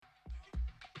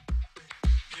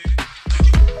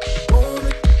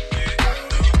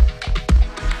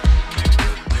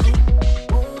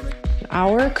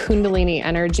our Kundalini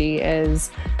energy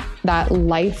is that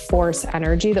life force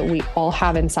energy that we all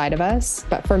have inside of us.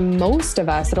 But for most of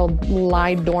us, it'll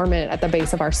lie dormant at the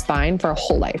base of our spine for a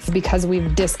whole life because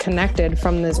we've disconnected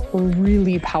from this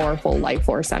really powerful life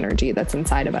force energy that's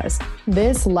inside of us.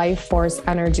 This life force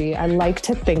energy, I like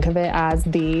to think of it as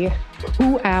the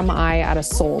who am I at a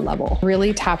soul level,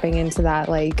 really tapping into that.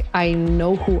 Like, I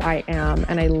know who I am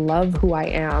and I love who I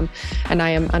am and I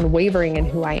am unwavering in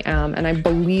who I am. And I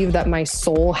believe that my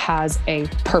soul has a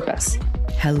purpose.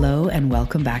 Hello and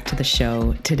welcome back to the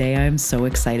show. Today I'm so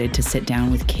excited to sit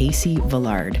down with Casey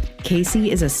Volard.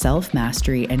 Casey is a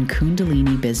self-mastery and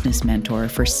Kundalini business mentor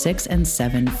for 6- and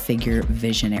 7-figure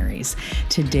visionaries.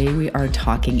 Today we are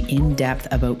talking in depth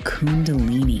about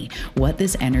Kundalini, what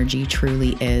this energy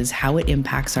truly is, how it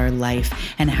impacts our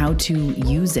life, and how to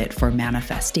use it for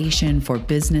manifestation, for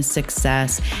business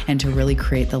success, and to really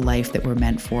create the life that we're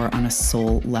meant for on a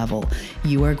soul level.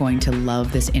 You are going to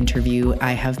love this interview.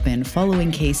 I have been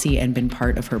following Casey and been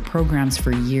part of her programs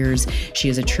for years. She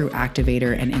is a true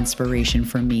activator and inspiration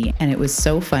for me. And it was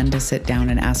so fun to sit down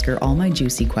and ask her all my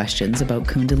juicy questions about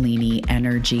Kundalini,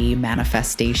 energy,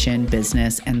 manifestation,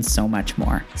 business, and so much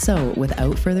more. So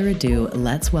without further ado,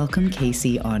 let's welcome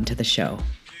Casey onto the show.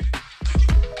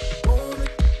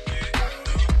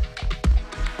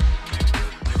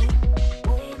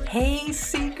 Hey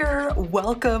Seeker,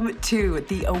 welcome to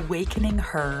the Awakening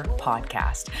Her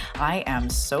podcast. I am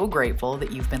so grateful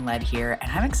that you've been led here,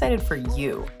 and I'm excited for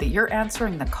you that you're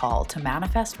answering the call to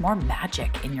manifest more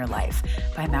magic in your life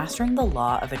by mastering the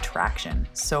law of attraction.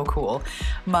 So cool.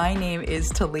 My name is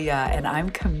Talia, and I'm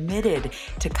committed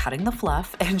to cutting the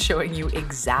fluff and showing you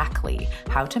exactly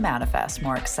how to manifest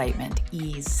more excitement,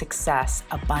 ease, success,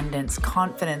 abundance,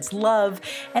 confidence, love,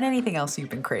 and anything else you've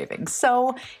been craving.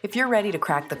 So if you're ready to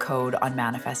crack the code on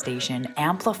manifestation,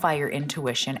 amplify your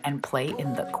intuition, and play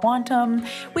in the quantum,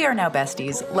 we are now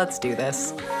besties. Let's do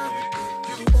this.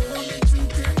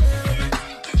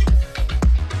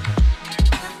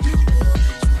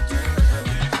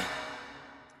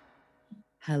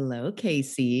 Hello,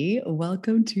 Casey.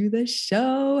 Welcome to the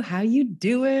show. How you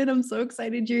doing? I'm so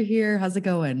excited you're here. How's it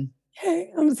going?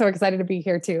 Hey, I'm so excited to be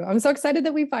here too. I'm so excited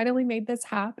that we finally made this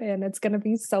happen. It's going to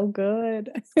be so good.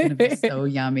 It's going to be so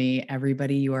yummy.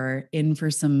 Everybody, you are in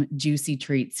for some juicy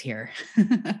treats here.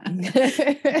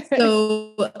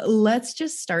 So let's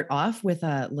just start off with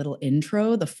a little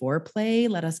intro, the foreplay.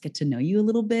 Let us get to know you a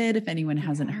little bit. If anyone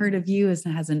hasn't heard of you,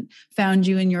 hasn't found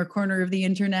you in your corner of the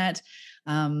internet,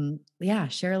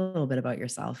 share a little bit about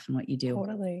yourself and what you do.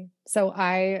 Totally. So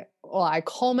I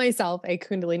call myself a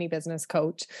Kundalini business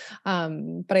coach.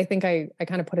 But I think I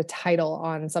kind of put a title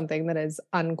on something that is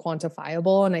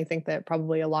unquantifiable. And I think that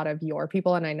probably a lot of your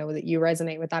people, and I know that you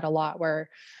resonate with that a lot, where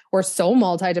we're so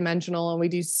multidimensional and we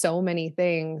do so many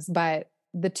things, but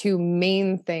the two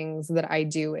main things that I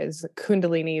do is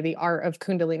Kundalini, the art of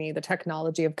Kundalini, the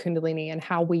technology of Kundalini, and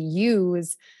how we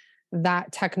use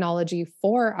that technology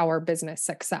for our business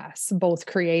success, both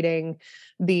creating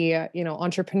the,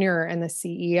 entrepreneur and the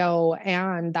CEO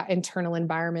and that internal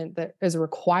environment that is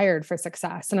required for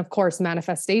success. And of course,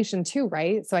 manifestation too,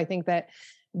 right? So I think that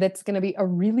that's going to be a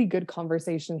really good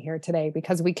conversation here today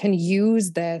because we can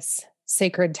use this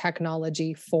sacred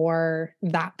technology for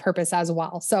that purpose as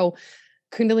well. So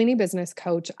Kundalini business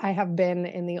coach. I have been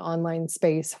in the online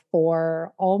space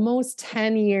for almost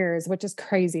 10 years, which is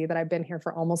crazy that I've been here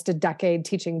for almost a decade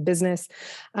teaching business.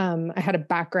 I had a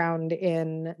background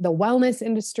in the wellness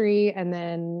industry, and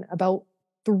then about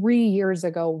 3 years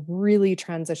ago, really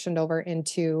transitioned over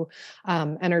into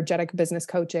energetic business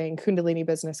coaching, Kundalini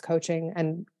business coaching,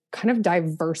 and kind of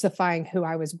diversifying who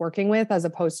I was working with as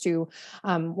opposed to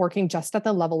working just at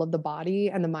the level of the body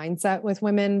and the mindset with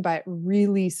women, but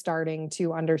really starting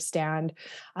to understand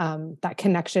that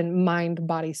connection, mind,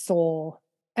 body, soul,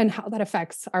 and how that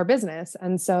affects our business.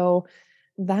 And so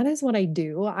that is what I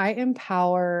do. I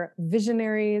empower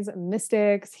visionaries,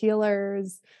 mystics,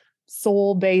 healers,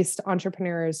 soul-based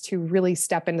entrepreneurs to really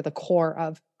step into the core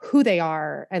of who they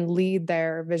are and lead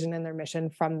their vision and their mission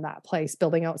from that place,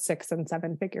 building out 6- and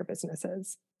 7-figure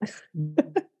businesses.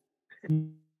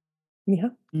 Yeah.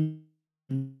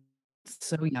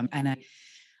 So yum. And I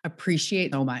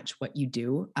appreciate so much what you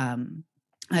do.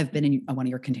 I've been in one of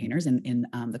your containers in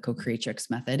the Co-Creatrix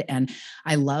method. And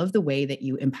I love the way that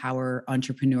you empower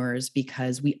entrepreneurs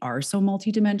because we are so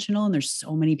multidimensional and there's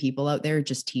so many people out there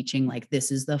just teaching like,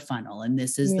 this is the funnel and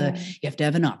this is you have to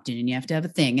have an opt-in and you have to have a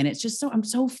thing. And it's just I'm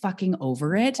so fucking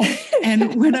over it.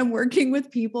 And when I'm working with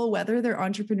people, whether they're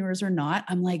entrepreneurs or not,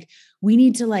 I'm like, we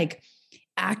need to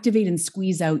activate and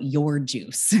squeeze out your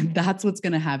juice. That's what's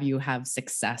going to have you have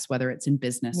success, whether it's in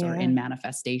business or in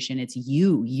manifestation. It's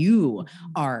you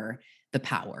are the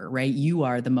power, right? You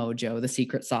are the mojo, the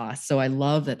secret sauce. So I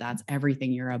love that that's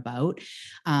everything you're about.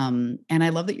 And I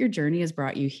love that your journey has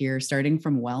brought you here, starting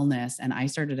from wellness. And I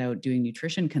started out doing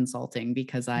nutrition consulting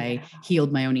because I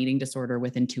healed my own eating disorder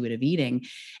with intuitive eating.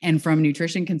 And from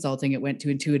nutrition consulting, it went to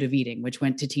intuitive eating, which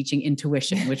went to teaching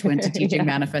intuition, which went to teaching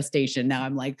manifestation. Now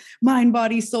I'm like mind,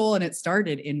 body, soul. And it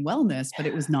started in wellness, but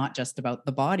it was not just about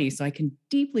the body. So I can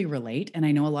deeply relate. And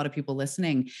I know a lot of people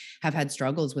listening have had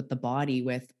struggles with the body,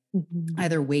 with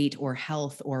either weight or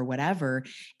health or whatever,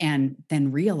 and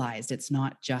then realized it's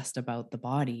not just about the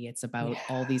body. It's about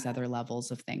all these other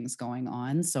levels of things going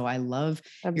on. So I love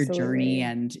your journey,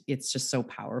 and it's just so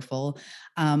powerful.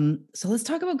 So let's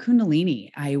talk about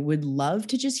Kundalini. I would love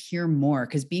to just hear more,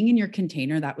 because being in your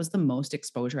container, that was the most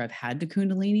exposure I've had to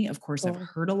Kundalini. Of course, I've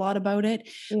heard a lot about it,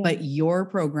 but your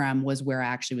program was where I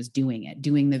actually was doing it,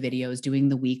 doing the videos, doing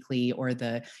the weekly or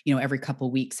the, every couple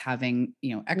of weeks having,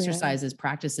 exercises,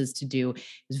 practices to do.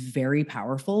 Is very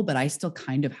powerful, but I still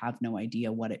kind of have no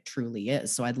idea what it truly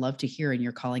is. So I'd love to hear, and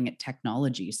you're calling it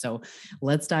technology. So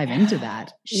let's dive into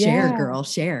that. Share, girl,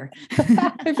 share.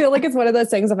 I feel like it's one of those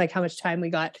things of like how much time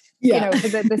we got, because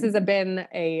this has been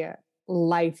a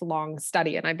lifelong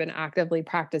study, and I've been actively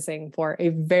practicing for a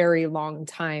very long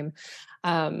time.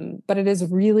 But it is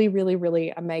really, really,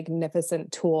 really a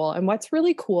magnificent tool. And what's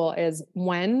really cool is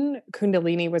when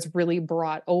Kundalini was really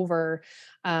brought over,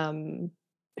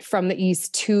 from the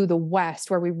East to the West,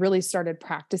 where we really started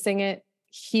practicing it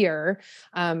here.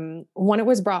 When it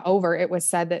was brought over, it was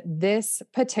said that this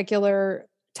particular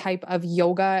type of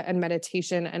yoga and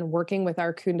meditation and working with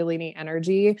our Kundalini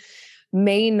energy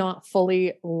may not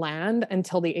fully land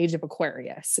until the age of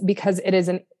Aquarius, because it is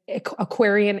an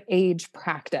Aquarian age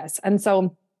practice. And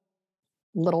so,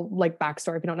 little like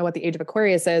backstory, if you don't know what the age of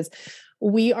Aquarius is,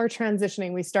 we are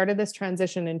transitioning. We started this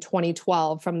transition in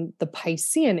 2012 from the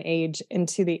Piscean age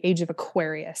into the age of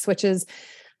Aquarius, which is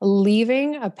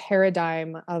leaving a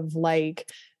paradigm of like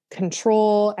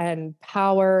control and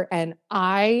power and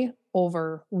I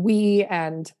over we,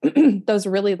 and those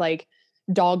really like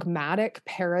dogmatic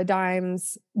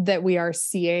paradigms that we are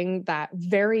seeing, that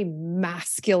very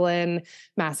masculine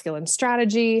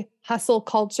strategy, hustle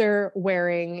culture,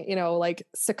 wearing, like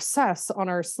success on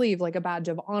our sleeve, like a badge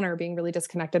of honor, being really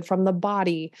disconnected from the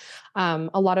body. A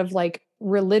lot of like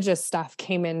religious stuff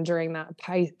came in during that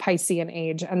Piscean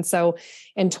age. And so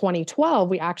in 2012,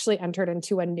 we actually entered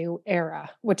into a new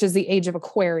era, which is the age of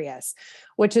Aquarius,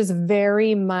 which is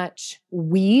very much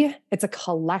it's a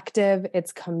collective,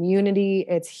 it's community,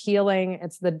 it's healing,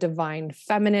 it's the divine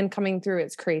feminine coming through,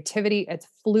 it's creativity, it's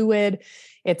fluid,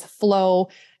 it's flow.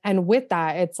 And with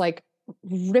that, it's like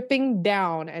ripping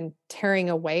down and tearing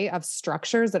away of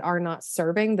structures that are not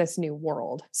serving this new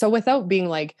world. So without being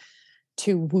like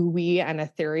too woo-wee and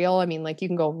ethereal, I mean, like you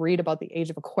can go read about the age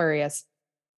of Aquarius.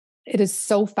 It is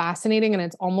so fascinating, and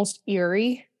it's almost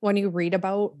eerie when you read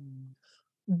about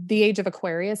the age of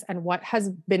Aquarius and what has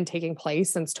been taking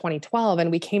place since 2012.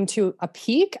 And we came to a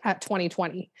peak at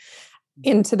 2020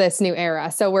 into this new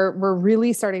era. So we're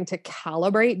really starting to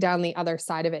calibrate down the other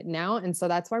side of it now. And so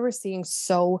that's why we're seeing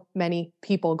so many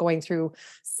people going through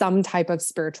some type of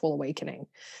spiritual awakening.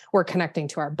 We're connecting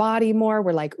to our body more.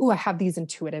 We're like, I have these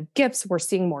intuitive gifts. We're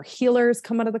seeing more healers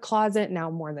come out of the closet now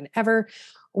more than ever.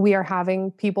 We are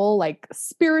having people like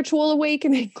spiritual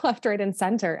awakening left, right, and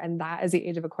center. And that is the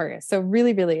age of Aquarius. So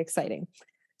really, really exciting.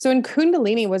 So when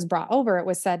Kundalini was brought over, it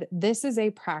was said, this is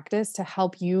a practice to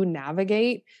help you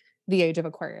navigate the age of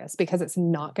Aquarius, because it's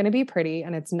not going to be pretty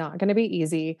and it's not going to be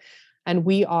easy. And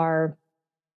we are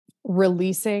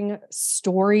releasing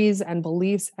stories and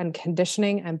beliefs and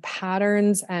conditioning and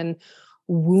patterns and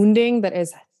wounding that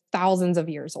is thousands of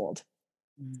years old,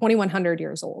 2,100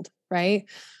 years old, right?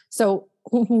 So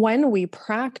when we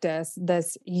practice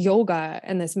this yoga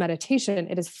and this meditation,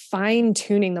 it is fine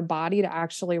tuning the body to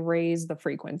actually raise the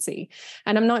frequency.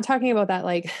 And I'm not talking about that,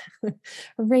 like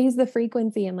raise the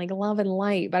frequency and like love and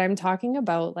light, but I'm talking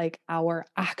about like our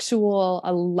actual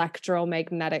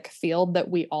electromagnetic field that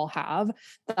we all have,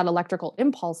 that electrical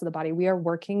impulse of the body. We are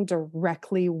working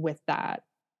directly with that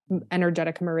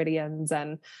energetic meridians.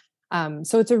 And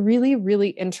so it's a really, really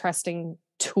interesting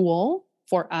tool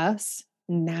for us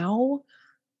now,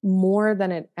 more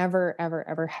than it ever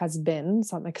has been.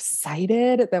 So I'm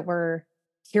excited that we're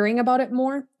hearing about it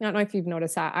more. I don't know if you've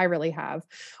noticed that. I really have,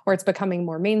 or it's becoming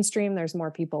more mainstream. There's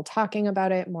more people talking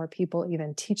about it, more people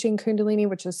even teaching Kundalini,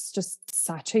 which is just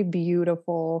such a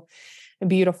beautiful,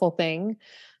 beautiful thing.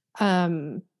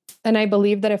 And I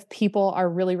believe that if people are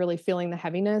really, really feeling the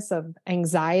heaviness of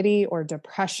anxiety or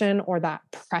depression or that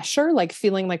pressure, like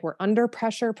feeling like we're under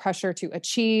pressure, pressure to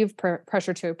achieve,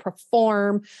 pressure to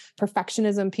perform,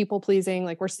 perfectionism, people pleasing,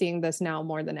 like we're seeing this now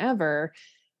more than ever.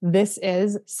 This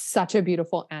is such a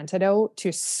beautiful antidote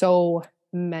to so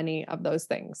many of those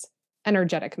things.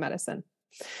 Energetic medicine.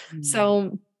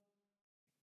 So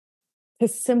to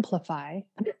simplify,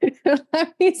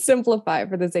 let me simplify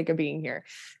for the sake of being here.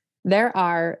 There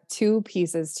are two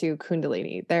pieces to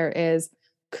Kundalini. There is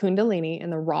Kundalini in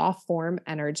the raw form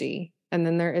energy, and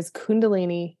then there is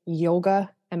Kundalini yoga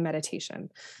and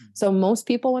meditation. So most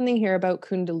people, when they hear about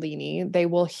Kundalini, they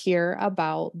will hear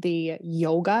about the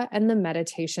yoga and the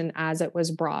meditation as it was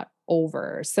brought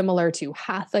over, similar to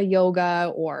Hatha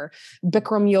yoga or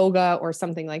Bikram yoga or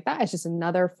something like that. It's just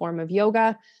another form of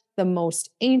yoga, the most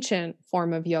ancient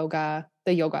form of yoga,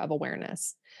 the yoga of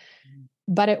awareness.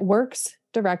 But it works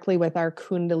directly with our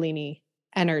Kundalini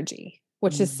energy,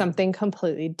 which is something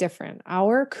completely different.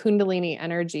 Our Kundalini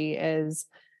energy is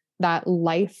that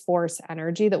life force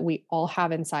energy that we all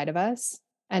have inside of us.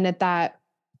 And at that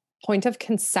point of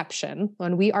conception,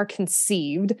 when we are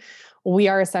conceived, we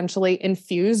are essentially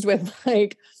infused with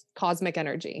like cosmic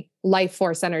energy, life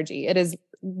force energy. It is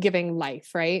giving life,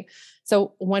 right?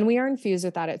 So when we are infused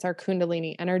with that, it's our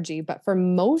Kundalini energy. But for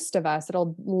most of us,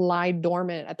 it'll lie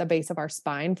dormant at the base of our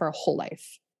spine for a whole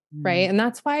life, right? And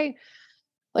that's why,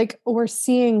 like, we're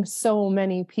seeing so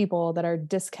many people that are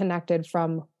disconnected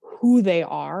from who they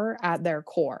are at their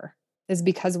core, is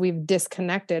because we've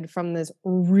disconnected from this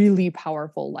really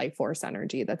powerful life force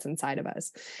energy that's inside of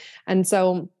us. And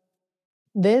so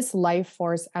this life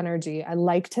force energy, I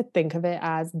like to think of it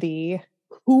as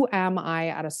who am I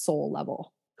at a soul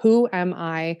level? Who am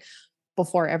I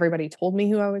before everybody told me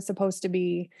who I was supposed to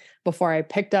be, before I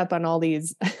picked up on all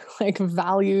these like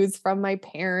values from my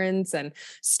parents and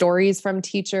stories from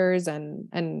teachers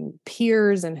and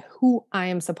peers, and who I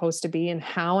am supposed to be and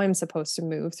how I'm supposed to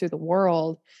move through the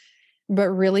world. But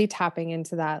really tapping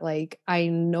into that, like, I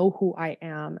know who I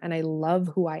am and I love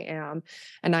who I am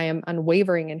and I am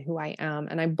unwavering in who I am.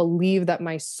 And I believe that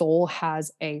my soul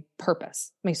has a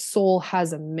purpose. My soul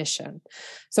has a mission.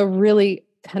 So really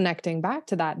connecting back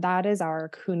to that, that is our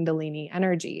Kundalini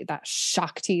energy, that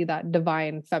Shakti, that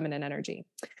divine feminine energy.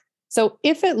 So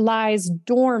if it lies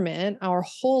dormant our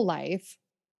whole life,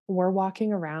 we're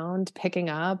walking around picking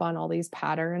up on all these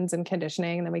patterns and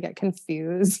conditioning, and then we get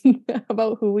confused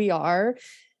about who we are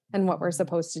and what we're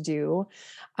supposed to do.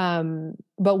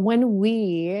 But when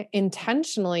we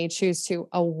intentionally choose to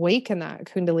awaken that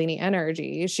Kundalini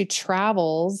energy, she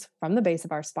travels from the base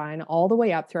of our spine all the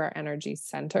way up through our energy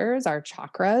centers, our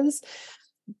chakras,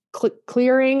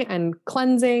 clearing and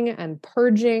cleansing and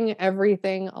purging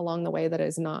everything along the way that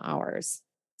is not ours.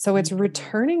 So it's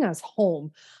returning us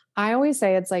home. I always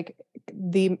say it's like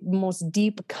the most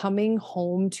deep coming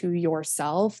home to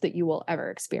yourself that you will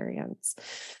ever experience.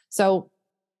 So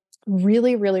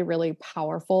really, really, really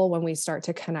powerful when we start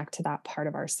to connect to that part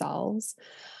of ourselves.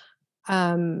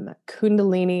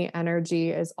 Kundalini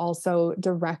energy is also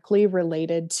directly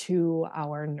related to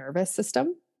our nervous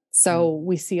system. So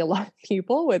we see a lot of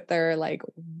people with their like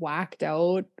whacked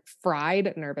out,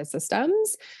 fried nervous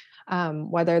systems.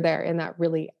 Whether they're in that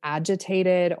really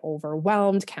agitated,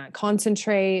 overwhelmed, can't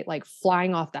concentrate, like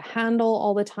flying off the handle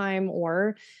all the time,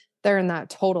 or they're in that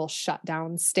total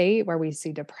shutdown state where we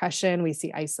see depression, we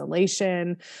see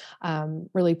isolation,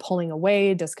 really pulling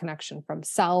away, disconnection from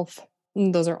self.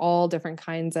 And those are all different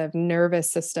kinds of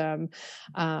nervous system,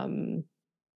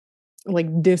 like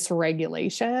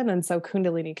dysregulation. And so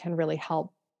Kundalini can really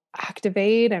help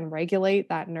activate and regulate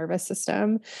that nervous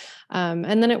system. And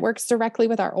then it works directly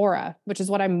with our aura, which is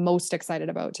what I'm most excited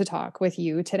about to talk with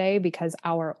you today, because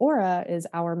our aura is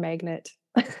our magnet.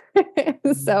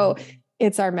 So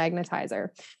it's our magnetizer.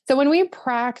 So when we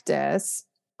practice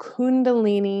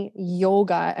Kundalini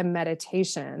yoga and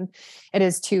meditation, it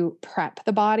is to prep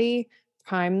the body,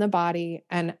 prime the body,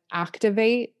 and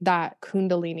activate that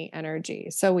Kundalini energy.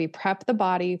 So we prep the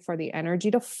body for the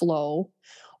energy to flow,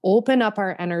 open up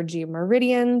our energy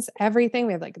meridians, everything.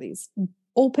 We have like these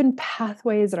open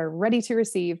pathways that are ready to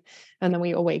receive, and then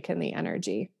we awaken the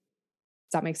energy.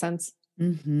 Does that make sense?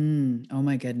 Oh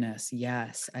my goodness.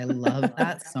 Yes. I love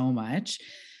that so much.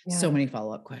 Yeah. So many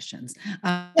follow-up questions.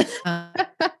 At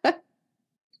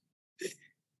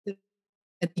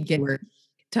the beginning,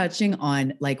 touching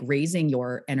on like raising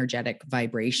your energetic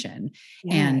vibration.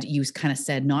 And you kind of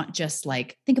said, not just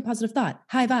like think a positive thought,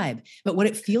 high vibe, but what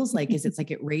it feels like is it's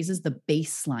like it raises the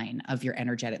baseline of your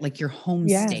energetic, like your home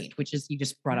state, which is, you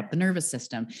just brought up the nervous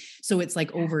system. So it's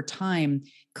like over time,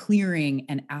 clearing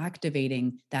and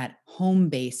activating that home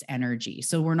base energy.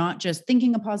 So we're not just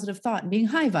thinking a positive thought and being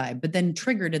high vibe, but then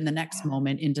triggered in the next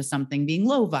moment into something being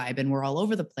low vibe and we're all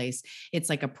over the place. It's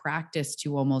like a practice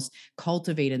to almost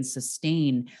cultivate and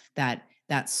sustain that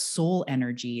soul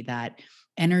energy, that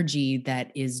energy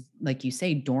that is, like you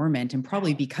say, dormant. And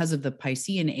probably because of the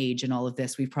Piscean age and all of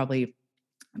this, we've probably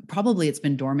it's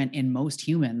been dormant in most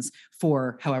humans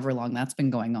for however long that's been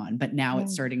going on, but now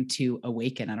it's starting to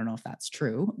awaken. I don't know if that's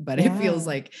true, but it feels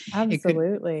like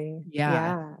absolutely. It could,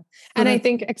 yeah. And I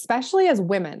think especially as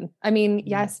women, I mean,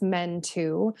 yes, men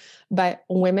too, but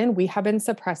women, we have been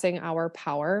suppressing our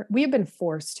power. We have been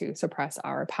forced to suppress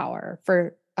our power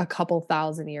for a couple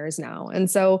thousand years now. And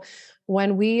so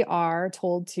when we are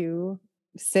told to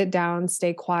sit down,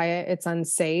 stay quiet, it's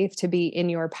unsafe to be in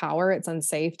your power, it's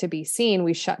unsafe to be seen,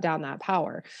 we shut down that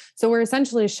power. So we're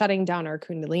essentially shutting down our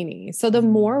Kundalini. So the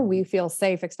more we feel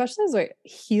safe, especially as we're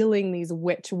healing these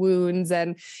witch wounds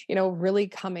and, really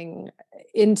coming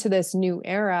into this new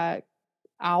era,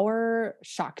 our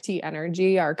Shakti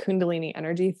energy, our Kundalini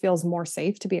energy feels more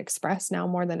safe to be expressed now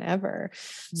more than ever.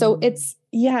 So it's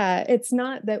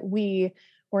not that we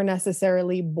were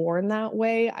necessarily born that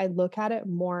way. I look at it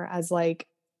more as like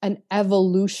an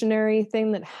evolutionary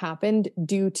thing that happened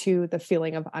due to the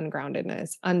feeling of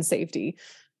ungroundedness, unsafety,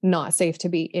 not safe to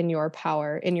be in your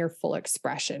power, in your full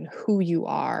expression, who you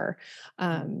are.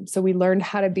 So we learned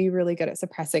how to be really good at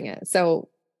suppressing it. So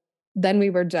then we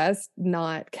were just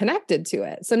not connected to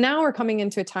it. So now we're coming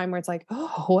into a time where it's like,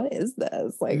 oh, what is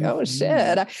this? Like, oh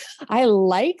shit, I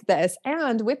like this.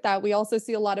 And with that, we also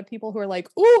see a lot of people who are like,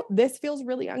 oh, this feels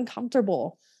really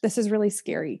uncomfortable. This is really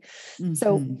scary.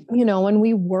 So, when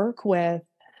we work with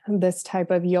this type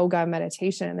of yoga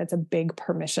meditation, it's a big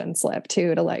permission slip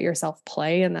too, to let yourself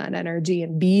play in that energy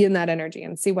and be in that energy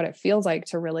and see what it feels like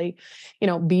to really,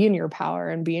 be in your power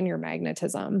and be in your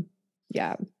magnetism.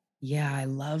 Yeah. Yeah, I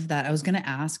love that. I was going to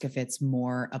ask if it's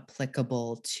more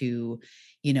applicable to,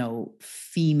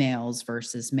 females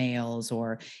versus males,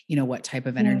 or, what type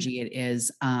of energy it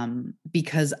is.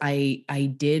 Because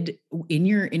I did in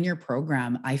your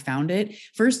program, I found it,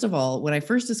 first of all, when I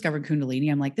first discovered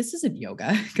Kundalini, I'm like, this isn't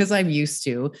yoga, because I'm used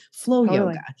to flow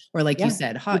yoga, or like you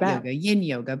said, hot yoga, yin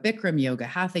yoga, Bikram yoga,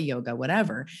 hatha yoga,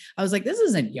 whatever. I was like, this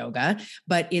isn't yoga,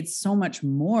 but it's so much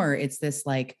more. It's this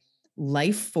like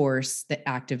life force, the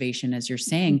activation, as you're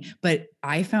saying, but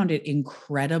I found it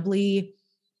incredibly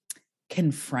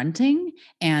confronting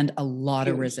and a lot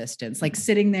of resistance, like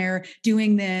sitting there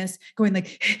doing this, going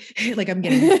like, like I'm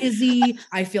getting dizzy.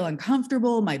 I feel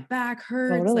uncomfortable. My back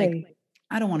hurts. Like,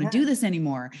 I don't want to do this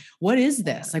anymore. What is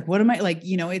this? Like, what am I like,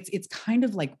 it's kind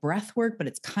of like breath work, but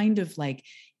it's kind of like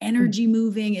energy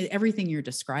moving, everything you're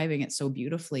describing it so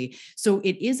beautifully. So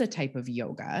it is a type of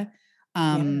yoga.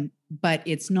 But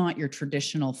it's not your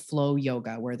traditional flow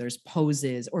yoga where there's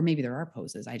poses, or maybe there are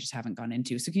poses I just haven't gone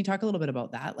into. So can you talk a little bit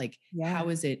about that? Like, how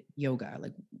is it yoga?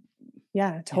 Like,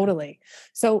 yeah, totally.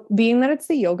 So being that it's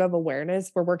the yoga of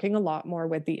awareness, we're working a lot more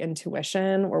with the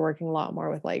intuition. We're working a lot more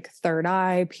with like third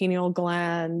eye, pineal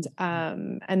gland,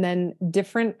 and then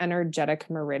different energetic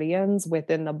meridians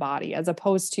within the body, as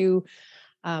opposed to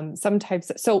some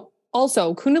types. So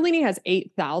also, Kundalini has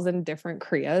 8,000 different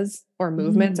kriyas or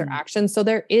movements or actions. So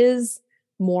there is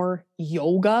more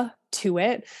yoga to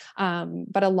it.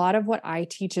 But a lot of what I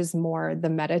teach is more the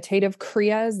meditative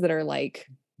kriyas that are like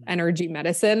energy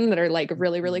medicine, that are like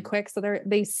really, really quick. So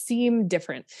they seem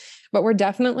different, but we're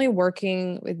definitely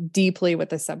working deeply with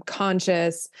the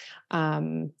subconscious,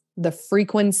 the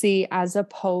frequency, as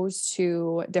opposed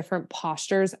to different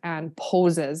postures and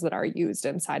poses that are used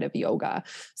inside of yoga.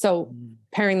 So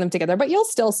pairing them together, but you'll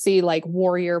still see like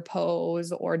warrior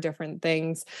pose or different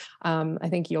things. I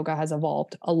think yoga has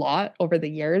evolved a lot over the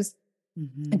years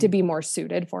to be more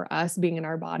suited for us being in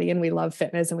our body. And we love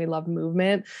fitness and we love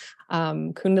movement.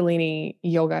 Kundalini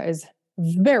yoga is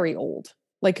very old,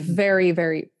 like very,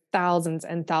 very thousands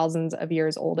and thousands of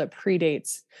years old. It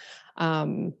predates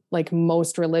like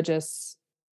most religious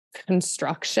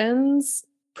constructions,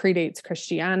 predates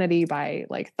Christianity by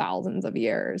like thousands of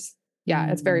years.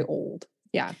 Yeah, it's very old.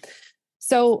 Yeah.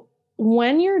 So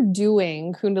when you're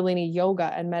doing Kundalini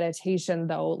yoga and meditation,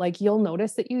 though, like you'll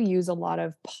notice that you use a lot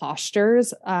of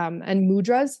postures and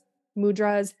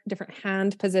mudras, different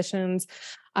hand positions,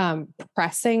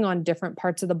 pressing on different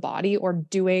parts of the body, or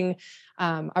doing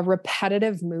a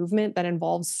repetitive movement that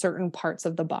involves certain parts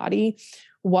of the body.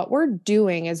 what we're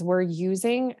doing is we're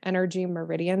using energy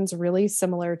meridians really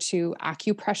similar to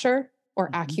acupressure or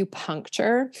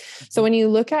acupuncture. So when you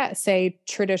look at, say,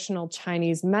 traditional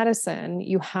Chinese medicine,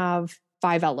 you have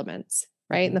 5 elements,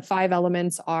 right? And the 5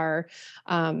 elements are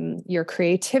your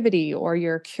creativity or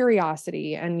your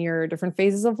curiosity and your different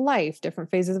phases of life,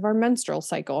 different phases of our menstrual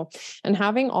cycle. And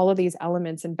having all of these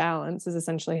elements in balance is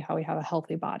essentially how we have a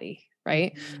healthy body,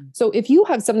 right? So if you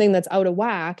have something that's out of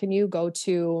whack and you go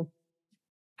to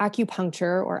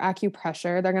acupuncture or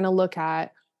acupressure, they're going to look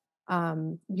at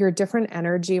your different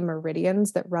energy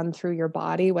meridians that run through your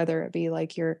body, whether it be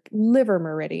like your liver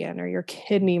meridian or your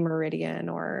kidney meridian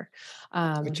or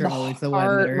which are always the one that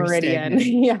heart are meridian.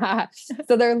 stagnant. Yeah.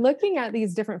 So they're looking at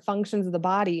these different functions of the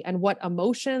body and what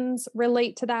emotions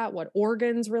relate to that, what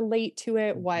organs relate to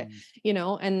it, what,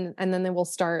 and then they will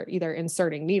start either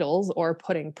inserting needles or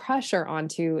putting pressure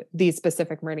onto these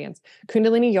specific meridians.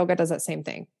 Kundalini yoga does that same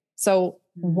thing. So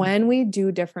when we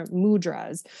do different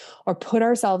mudras or put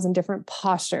ourselves in different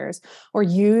postures or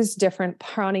use different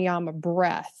pranayama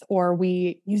breath, or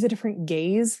we use a different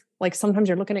gaze, like sometimes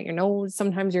you're looking at your nose,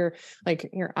 sometimes you're like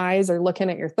your eyes are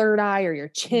looking at your third eye or your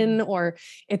chin, or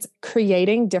it's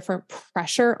creating different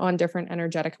pressure on different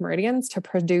energetic meridians to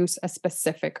produce a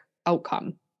specific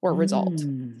outcome or result.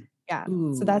 Yeah.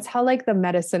 So that's how like the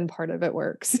medicine part of it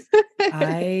works.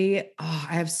 I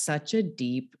have such a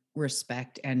deep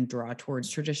respect and draw towards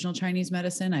traditional Chinese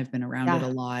medicine. I've been around it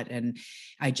a lot and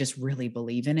I just really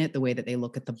believe in it. The way that they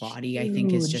look at the body, I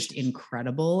think is just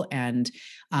incredible. And,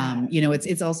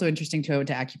 it's also interesting to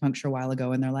acupuncture a while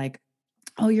ago and they're like,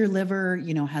 oh, your liver,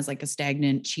 has like a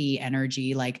stagnant chi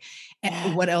energy. Like,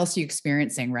 what else are you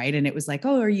experiencing? Right. And it was like,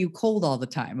 oh, are you cold all the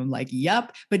time? I'm like,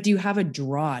 yep. But do you have a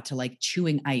draw to like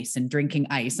chewing ice and drinking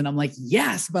ice? And I'm like,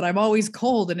 yes, but I'm always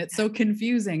cold. And it's so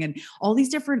confusing. And all these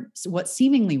different, what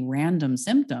seemingly random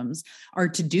symptoms are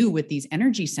to do with these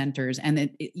energy centers. And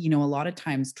a lot of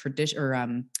times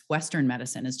Western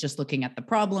medicine is just looking at the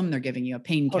problem. They're giving you a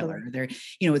painkiller. They're,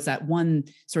 it's that one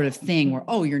sort of thing where,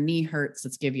 oh, your knee hurts,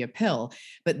 let's give you a pill.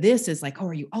 But this is like, oh,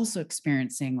 are you also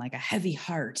experiencing like a heavy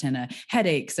heart and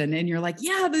headaches? And you're like,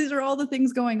 yeah, these are all the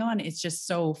things going on. It's just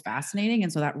so fascinating.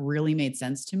 And so that really made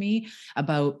sense to me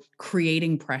about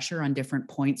creating pressure on different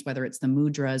points, whether it's the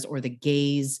mudras or the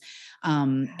gaze.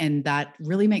 And that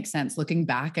really makes sense. Looking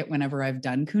back at whenever I've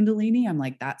done Kundalini, I'm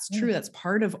like, that's true. That's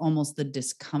part of almost the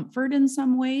discomfort in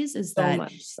some ways, is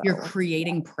that you're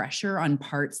creating pressure on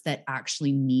parts that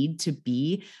actually need to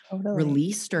be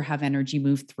released or have energy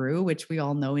move through, which we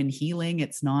all know in healing,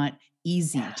 it's not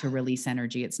easy to release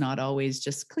energy. It's not always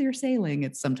just clear sailing.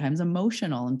 It's sometimes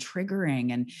emotional and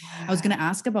triggering. And I was going to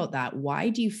ask about that. Why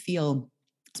do you feel,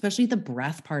 especially the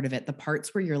breath part of it, the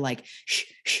parts where you're like, shh,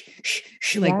 shh, shh,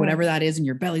 shh, like whatever that is, and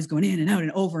your belly's going in and out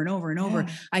and over and over and over.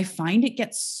 I find it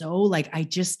gets so like, I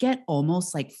just get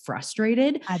almost like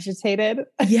frustrated, agitated.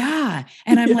 Yeah.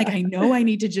 And I'm like, I know I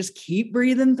need to just keep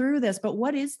breathing through this, but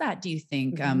what is that? Do you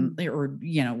think, or,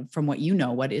 from what you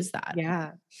know, what is that?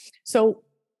 Yeah. So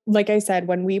like I said,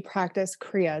 when we practice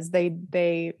Kriyas,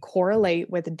 they correlate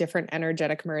with different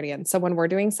energetic meridians. So when we're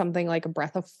doing something like a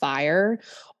breath of fire,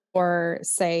 or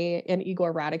say an ego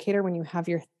eradicator, when you have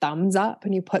your thumbs up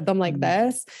and you put them like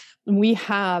this, we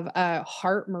have a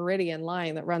heart meridian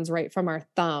line that runs right from our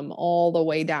thumb all the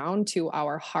way down to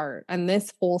our heart. And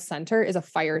this whole center is a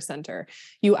fire center.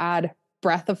 You add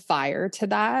breath of fire to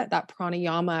that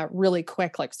pranayama really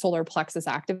quick, like solar plexus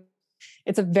active.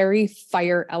 It's a very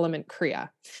fire element Kriya.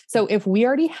 So if we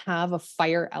already have a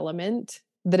fire element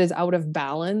that is out of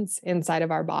balance inside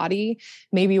of our body,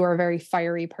 maybe we're a very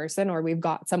fiery person, or we've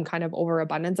got some kind of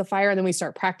overabundance of fire, and then we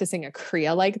start practicing a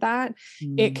Kriya like that,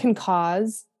 it can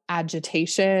cause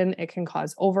agitation, it can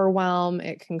cause overwhelm,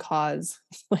 it can cause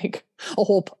like a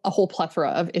whole plethora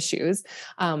of issues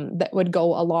that would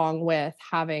go along with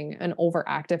having an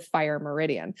overactive fire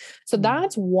meridian. So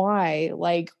that's why,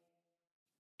 like,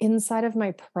 inside of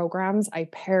my programs, I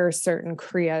pair certain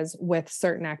Kriyas with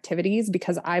certain activities,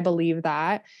 because I believe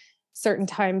that certain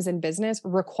times in business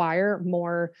require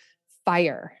more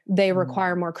fire. They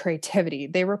require more creativity.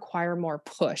 They require more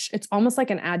push. It's almost like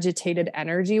an agitated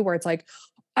energy where it's like,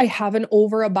 I have an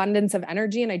overabundance of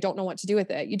energy and I don't know what to do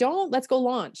with it. You don't, let's go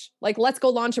launch. Like, let's go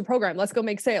launch a program. Let's go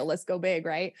make sale. Let's go big,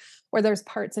 right? Or there's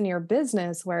parts in your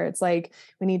business where it's like,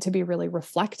 we need to be really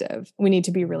reflective. We need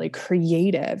to be really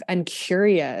creative and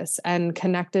curious and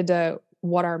connected to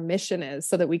what our mission is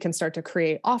so that we can start to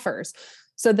create offers.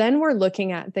 So then we're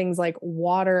looking at things like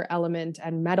water element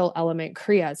and metal element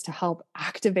Kriyas to help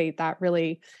activate that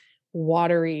really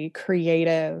watery,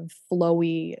 creative,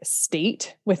 flowy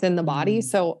state within the body.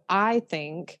 So I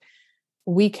think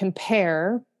we can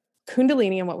pair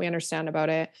Kundalini and what we understand about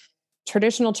it,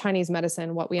 traditional Chinese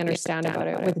medicine, what we understand about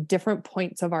it, with different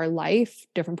points of our life,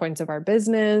 different points of our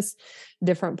business,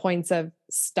 different points of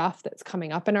stuff that's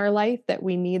coming up in our life that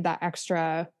we need that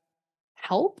extra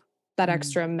help, that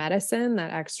extra medicine,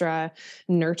 that extra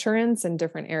nurturance in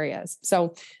different areas.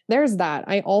 So there's that.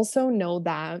 I also know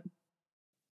that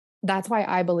that's why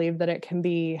I believe that it can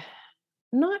be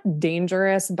not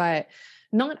dangerous, but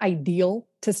not ideal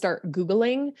to start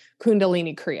Googling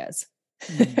Kundalini Kriyas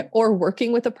or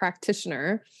working with a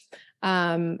practitioner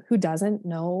who doesn't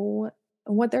know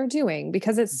what they're doing,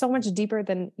 because it's so much deeper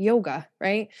than yoga,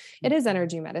 right? It is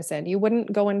energy medicine. You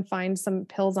wouldn't go and find some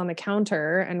pills on the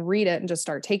counter and read it and just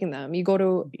start taking them. You go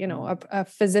to, a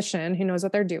physician who knows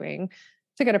what they're doing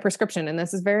to get a prescription. And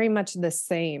this is very much the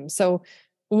same. So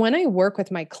when I work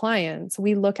with my clients,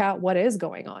 we look at what is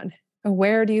going on.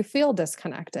 Where do you feel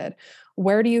disconnected?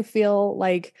 Where do you feel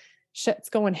like shit's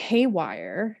going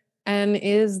haywire? And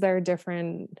is there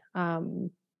different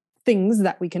things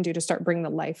that we can do to start bringing the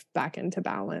life back into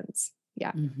balance?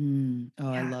 Yeah.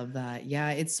 Oh, I love that.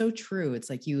 Yeah. It's so true. It's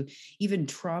like even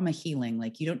trauma healing,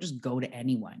 like you don't just go to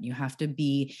anyone. You have to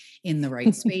be in the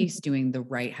right space, having the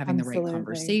right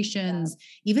conversations,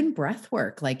 even breath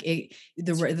work, like a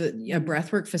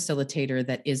breath work facilitator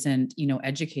that isn't,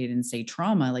 educated in, say,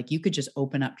 trauma. Like you could just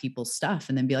open up people's stuff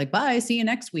and then be like, bye, see you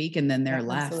next week. And then they're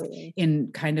left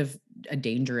in kind of a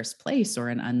dangerous place or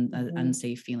an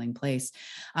unsafe feeling place.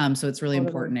 So it's really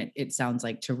important. It sounds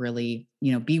like to really,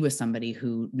 be with somebody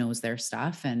who knows their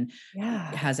stuff and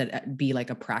has it be like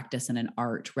a practice and an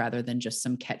art rather than just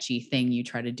some catchy thing you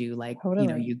try to do. Like,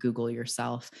 you Google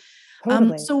yourself.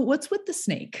 So what's with the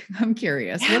snake? I'm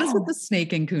curious. What is with the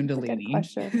snake and Kundalini?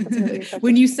 That's a good question.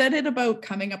 When you said it about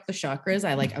coming up the chakras,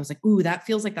 I was like, ooh, that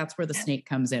feels like that's where the snake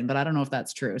comes in, but I don't know if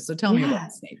that's true. So tell me about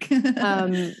the snake.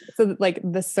 So like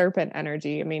the serpent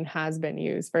energy, has been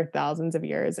used for thousands of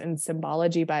years in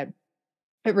symbology, but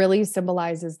it really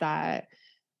symbolizes that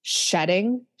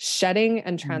shedding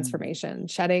and transformation,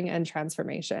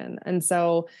 And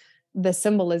so the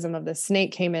symbolism of the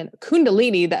snake came in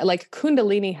Kundalini, that like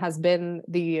Kundalini has been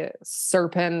the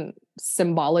serpent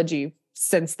symbology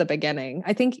since the beginning.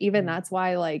 I think even that's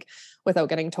why, like, without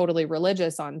getting totally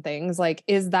religious on things, like,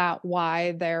 is that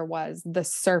why there was the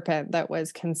serpent that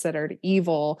was considered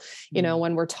evil?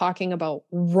 When we're talking about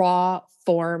raw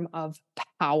form of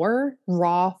power,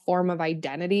 raw form of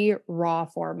identity, raw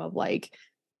form of like,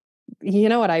 you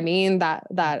know what I mean?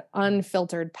 That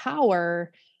unfiltered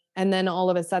power. And then all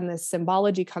of a sudden this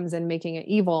symbology comes in, making it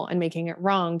evil and making it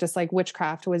wrong, just like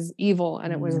witchcraft was evil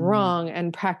and it was wrong,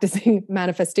 and practicing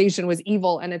manifestation was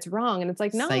evil and it's wrong. And it's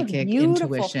like, no, psychic, it's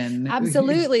beautiful. intuition.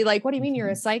 Absolutely. Like, what do you mean you're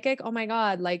a psychic? Oh my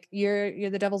God. Like you're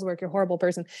the devil's work. You're a horrible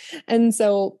person. And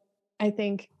so I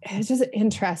think it's just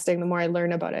interesting the more I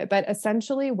learn about it, but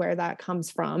essentially where that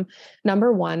comes from,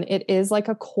 number one, it is like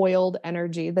a coiled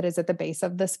energy that is at the base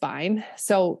of the spine.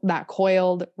 So that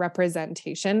coiled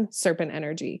representation, serpent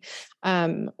energy.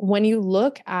 When you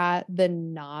look at the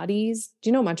nadis, do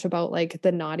you know much about like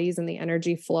the nadis and the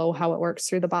energy flow, how it works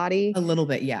through the body? A little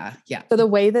bit. Yeah. Yeah. So the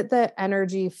way that the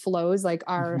energy flows, like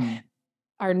our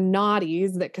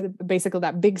nadis, that could basically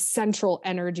that big central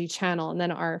energy channel, and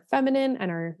then our feminine and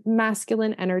our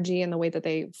masculine energy and the way that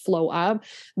they flow up,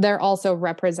 they're also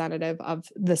representative of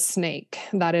the snake.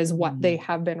 That is what they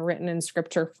have been written in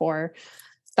scripture for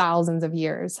thousands of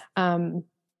years.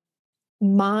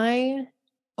 My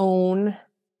own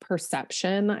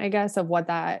perception, I guess, of what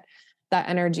that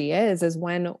energy is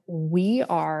when we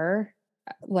are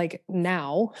like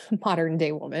now, modern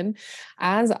day woman,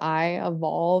 as I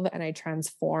evolve and I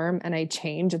transform and I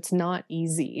change, it's not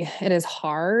easy. It is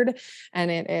hard and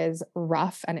it is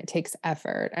rough and it takes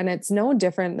effort. And it's no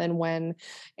different than when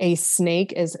a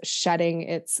snake is shedding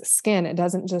its skin. It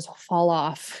doesn't just fall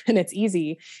off and it's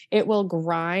easy. It will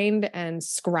grind and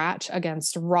scratch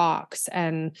against rocks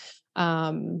and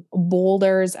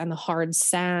boulders and the hard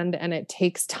sand. And it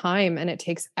takes time and it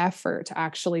takes effort to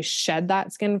actually shed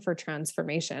that skin for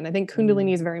transformation. I think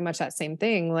Kundalini is very much that same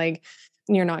thing. Like,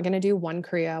 you're not going to do one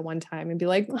Kriya one time and be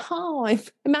like, oh, I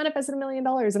manifested $1 million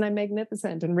and I'm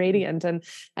magnificent and radiant and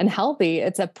healthy.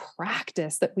 It's a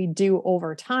practice that we do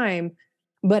over time.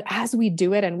 But as we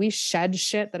do it and we shed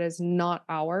shit that is not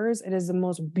ours, it is the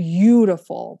most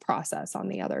beautiful process on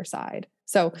the other side.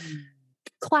 So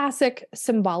classic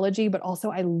symbology, but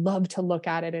also I love to look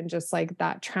at it in just like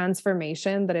that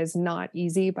transformation that is not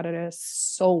easy, but it is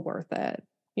so worth it,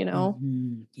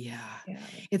 Yeah.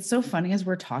 It's so funny as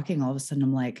we're talking, all of a sudden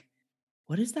I'm like,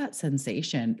 what is that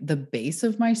sensation? The base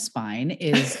of my spine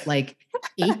is like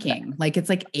aching. Like, it's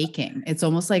like aching. It's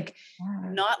almost like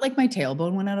not like my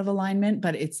tailbone went out of alignment,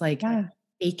 but it's like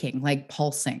aching, like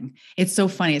pulsing. It's so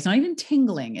funny. It's not even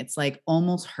tingling. It's like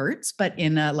almost hurts, but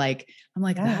in a like, I'm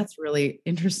like, that's really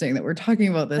interesting that we're talking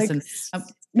about this. Like, and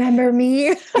remember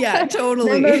me? Yeah,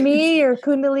 totally. Remember me or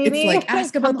Kundalini? It's like,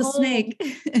 ask about the snake.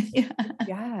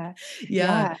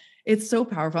 Yeah. It's so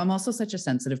powerful. I'm also such a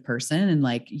sensitive person and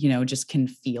like, just can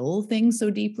feel things so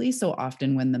deeply. So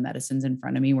often when the medicine's in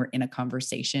front of me, we're in a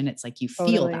conversation, it's like, you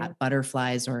feel that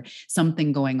butterflies or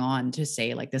something going on to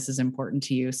say like, this is important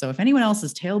to you. So if anyone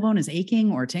else's tailbone is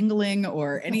aching or tingling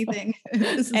or anything,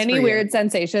 any weird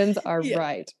sensations are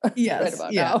right. Yes. Right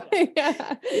about now.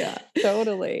 Yeah.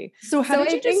 Totally. So how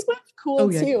did you think what's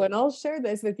cool too, and I'll share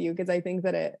this with you because I think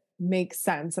that it makes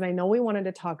sense. And I know we wanted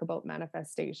to talk about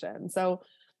manifestation. So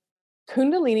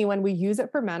Kundalini, when we use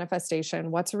it for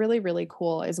manifestation, what's really, really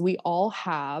cool is we all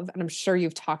have, and I'm sure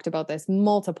you've talked about this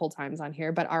multiple times on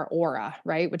here, but our aura,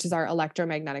 right? Which is our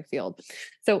electromagnetic field.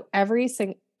 So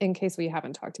in case we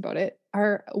haven't talked about it,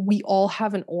 we all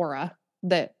have an aura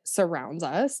that surrounds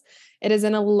us. It is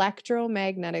an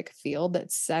electromagnetic field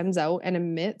that sends out and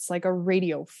emits like a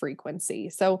radio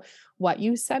frequency. So what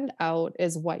you send out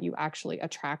is what you actually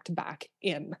attract back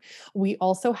in. We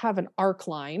also have an arc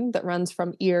line that runs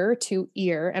from ear to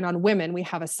ear. And on women, we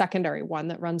have a secondary one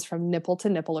that runs from nipple to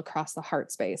nipple across the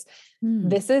heart space.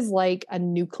 This is like a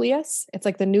nucleus. It's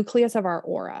like the nucleus of our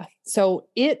aura. So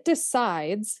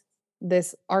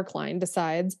this arc line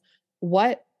decides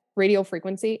what radio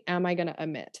frequency am I going to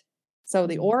emit? So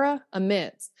the aura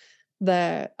emits.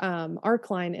 The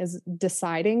arc line is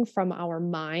deciding from our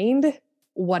mind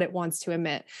what it wants to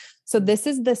emit. So this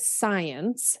is the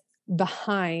science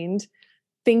behind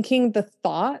thinking the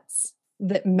thoughts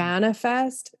that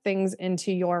manifest things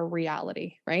into your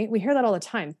reality, right? We hear that all the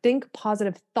time. Think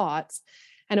positive thoughts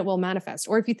and it will manifest.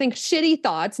 Or if you think shitty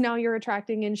thoughts, now you're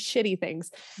attracting in shitty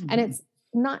things. And it's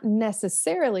not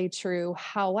necessarily true.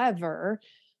 However,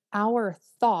 our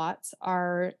thoughts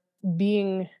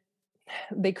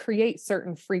they create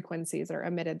certain frequencies that are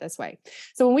emitted this way.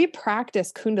 So when we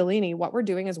practice Kundalini, what we're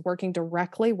doing is working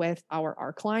directly with our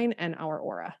arc line and our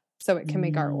aura. So it can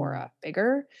make our aura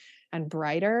bigger and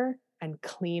brighter and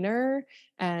cleaner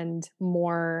and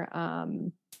more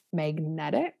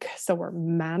magnetic. So we're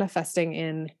manifesting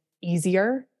in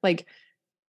easier. Like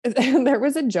there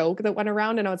was a joke that went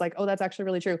around and I was like, oh, that's actually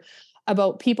really true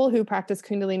about people who practice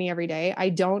Kundalini every day. I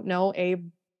don't know a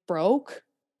broke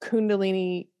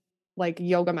Kundalini like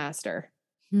yoga master,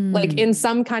 like in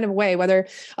some kind of way, whether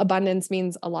abundance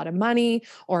means a lot of money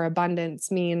or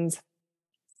abundance means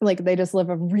like they just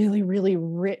live a really, really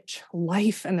rich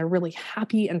life and they're really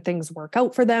happy and things work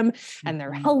out for them and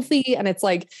they're healthy. And it's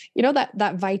like,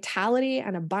 that vitality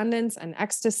and abundance and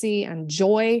ecstasy and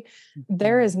joy,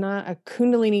 there is not a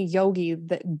Kundalini yogi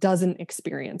that doesn't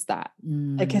experience that.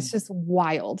 Like, it's just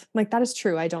wild. Like, that is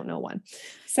true. I don't know one.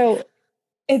 So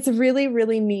it's really,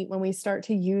 really neat when we start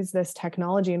to use this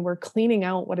technology and we're cleaning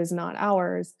out what is not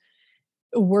ours.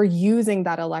 We're using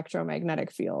that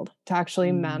electromagnetic field to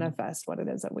actually manifest what it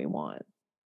is that we want.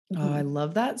 Oh, I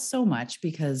love that so much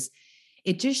because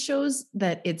it just shows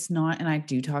that it's not, and I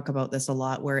do talk about this a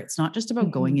lot, where it's not just about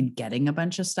going and getting a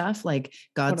bunch of stuff. Like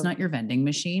God's not your vending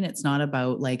machine. It's not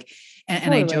about like,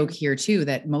 and I joke here too,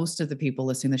 that most of the people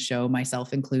listening to the show,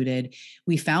 myself included,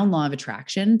 we found law of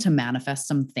attraction to manifest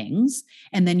some things.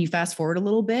 And then you fast forward a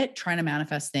little bit, trying to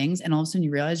manifest things. And all of a sudden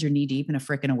you realize you're knee deep in a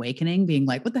freaking awakening, being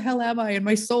like, what the hell am I in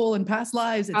my soul and past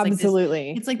lives? It's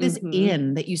Absolutely. It's like this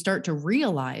in that you start to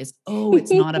realize, oh,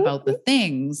 it's not about the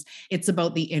things. It's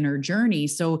about the inner journey.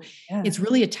 So it's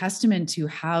really a testament to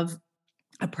have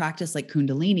a practice like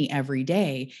Kundalini every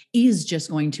day is just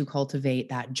going to cultivate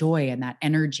that joy and that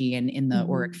energy and in the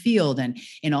auric field and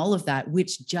in all of that,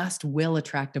 which just will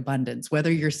attract abundance.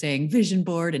 Whether you're saying vision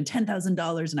board and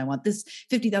 $10,000 and I want this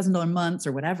 $50,000 months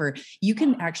or whatever, you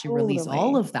can actually release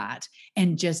all of that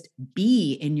and just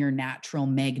be in your natural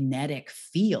magnetic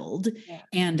field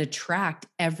and attract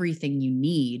everything you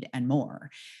need and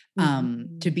more.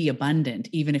 To be abundant,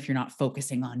 even if you're not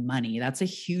focusing on money. That's a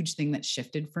huge thing that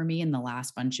shifted for me in the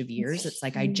last bunch of years. It's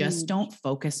like, I just don't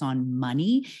focus on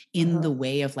money in the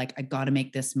way of like, I got to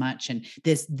make this much and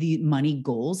the money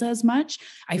goals as much.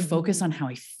 I focus on how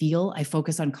I feel. I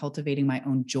focus on cultivating my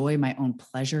own joy, my own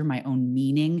pleasure, my own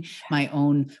meaning, my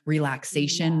own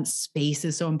relaxation. Space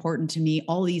is so important to me,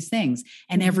 all these things.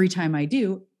 And every time I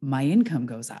do, my income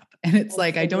goes up. And it's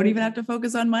like, I don't even have to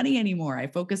focus on money anymore. I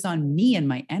focus on me and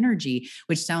my energy,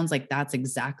 which sounds like that's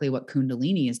exactly what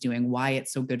Kundalini is doing. Why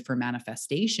it's so good for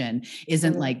manifestation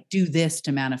isn't like, do this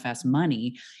to manifest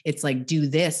money. It's like, do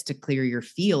this to clear your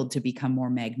field, to become more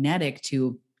magnetic,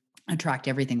 to attract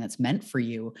everything that's meant for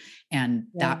you. And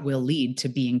that will lead to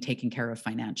being taken care of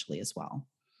financially as well.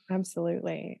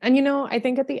 Absolutely. And, I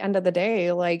think at the end of the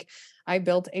day, like I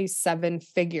built a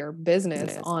 7-figure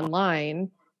business online.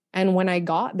 And when I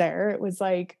got there, it was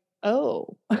like,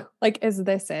 oh, like, is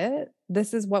this it?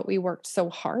 This is what we worked so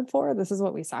hard for. This is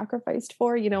what we sacrificed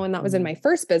for, and that was in my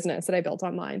first business that I built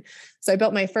online. So I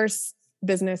built my first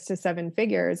business to 7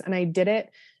 figures, and I did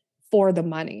it for the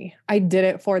money. I did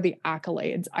it for the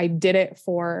accolades. I did it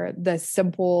for the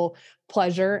simple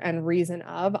pleasure and reason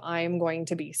of I'm going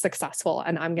to be successful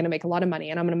and I'm going to make a lot of money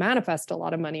and I'm going to manifest a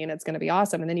lot of money and it's going to be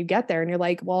awesome. And then you get there and you're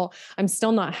like, well, I'm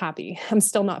still not happy. I'm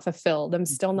still not fulfilled. I'm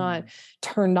still not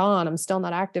turned on. I'm still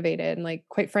not activated. And like,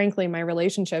 quite frankly, my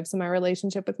relationships and my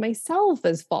relationship with myself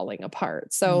is falling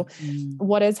apart. So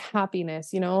what is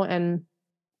happiness, And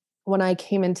when I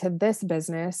came into this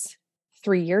business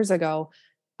 3 years ago,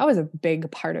 that was a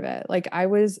big part of it. Like I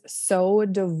was so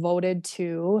devoted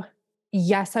to,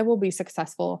 yes, I will be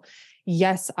successful.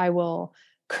 Yes, I will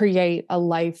create a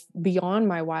life beyond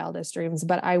my wildest dreams,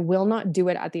 but I will not do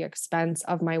it at the expense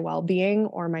of my well-being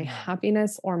or my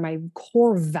happiness or my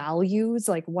core values,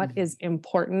 like what is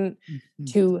important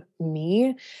to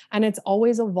me. And it's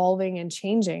always evolving and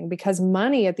changing because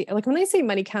money like when I say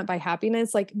money can't buy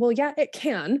happiness, like, well, yeah, it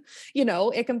can,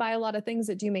 it can buy a lot of things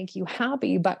that do make you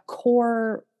happy, but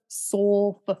core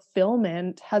soul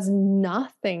fulfillment has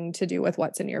nothing to do with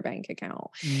what's in your bank account.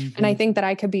 And I think that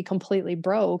I could be completely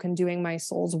broke and doing my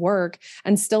soul's work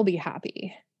and still be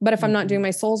happy. But if I'm not doing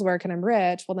my soul's work and I'm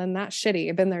rich, well, then that's shitty.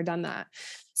 I've been there, done that.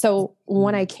 So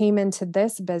when I came into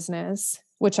this business,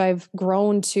 which I've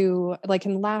grown to, like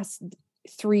in the last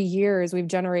 3 years, we've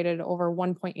generated over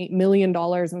 $1.8 million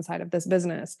inside of this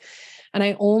business. And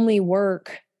I only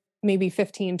work maybe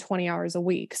 15, 20 hours a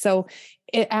week. So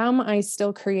am I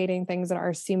still creating things that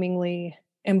are seemingly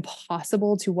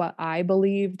impossible to what I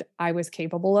believed I was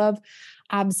capable of?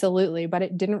 Absolutely. But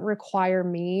it didn't require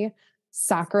me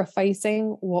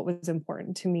sacrificing what was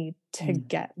important to me to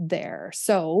get there.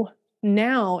 So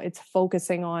now it's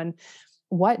focusing on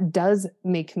what does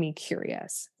make me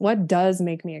curious? What does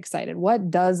make me excited?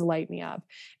 What does light me up?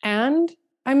 And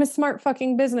I'm a smart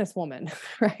fucking businesswoman,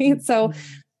 right? So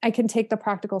I can take the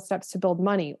practical steps to build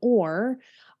money, or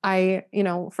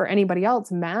for anybody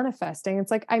else manifesting, it's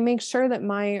like, I make sure that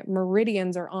my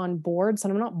meridians are on board. So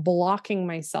I'm not blocking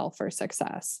myself for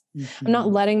success. I'm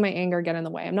not letting my anger get in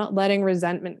the way. I'm not letting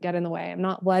resentment get in the way. I'm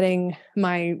not letting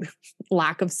my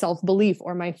lack of self-belief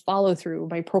or my follow through,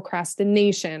 my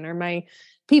procrastination or my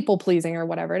people pleasing or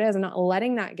whatever it is. I'm not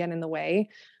letting that get in the way.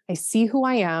 I see who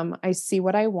I am. I see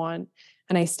what I want.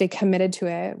 And I stay committed to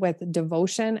it with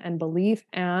devotion and belief.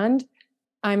 And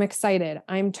I'm excited.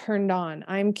 I'm turned on.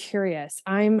 I'm curious.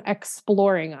 I'm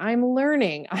exploring. I'm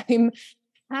learning. I'm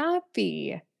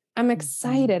happy. I'm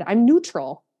excited. I'm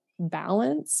neutral,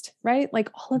 balanced, right? Like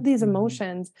all of these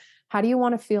emotions. How do you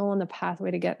want to feel on the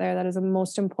pathway to get there? That is the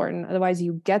most important. Otherwise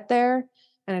you get there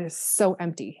and it is so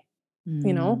empty,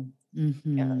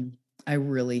 Yeah. I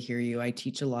really hear you. I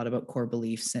teach a lot about core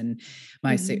beliefs and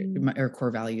my or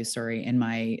core values, in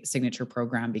my signature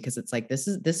program, because it's like, this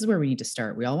is where we need to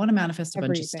start. We all want to manifest a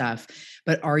bunch of stuff,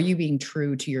 but are you being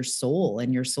true to your soul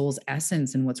and your soul's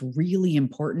essence and what's really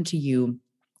important to you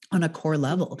on a core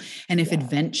level? And if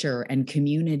adventure and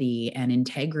community and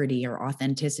integrity or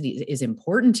authenticity is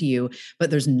important to you, but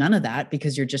there's none of that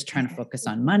because you're just trying to focus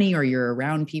on money, or you're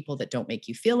around people that don't make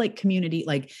you feel like community,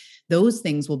 like those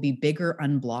things will be bigger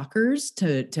unblockers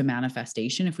to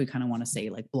manifestation. If we kind of want to say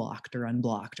like blocked or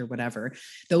unblocked or whatever,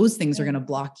 those things are going to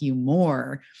block you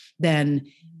more than,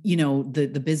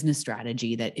 the business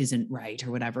strategy that isn't right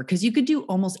or whatever. Cause you could do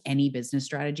almost any business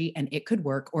strategy and it could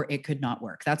work or it could not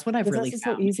work. That's what I've really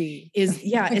found. So easy.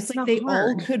 It's like they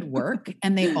all could work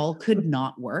and they all could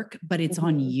not work, but it's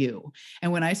on you.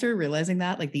 And when I started realizing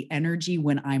that, like the energy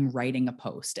when I'm writing a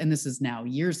post, and this is now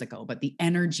years ago, but the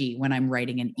energy when I'm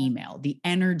writing an email, the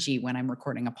energy when I'm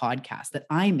recording a podcast that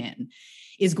I'm in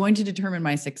is going to determine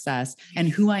my success, and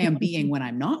who I am being when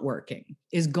I'm not working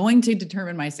is going to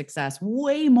determine my success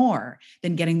way more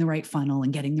than getting the right funnel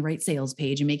and getting the right sales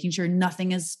page and making sure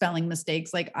nothing is spelling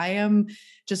mistakes. Like I am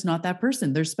just not that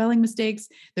person. There's spelling mistakes.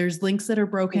 There's links that are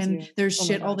broken. There's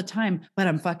shit all the time, but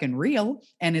I'm fucking real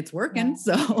and it's working.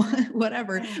 So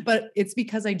whatever, but it's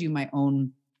because I do my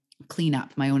own clean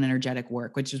up my own energetic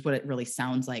work, which is what it really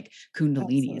sounds like.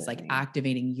 Kundalini is like Absolutely.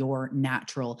 activating your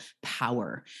natural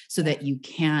power so that you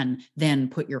can then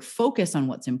put your focus on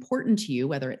what's important to you,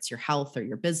 whether it's your health or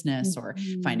your business or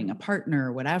finding a partner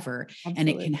or whatever. And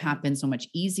it can Absolutely. happen so much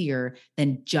easier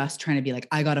than just trying to be like,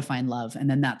 I got to find love. And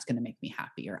then that's going to make me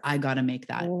happy, or I got to make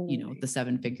that, you know, the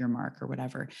 7-figure mark or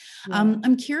whatever. Yeah.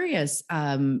 I'm curious,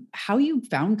 how you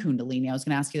found Kundalini. I was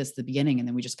going to ask you this at the beginning, and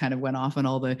then we just kind of went off on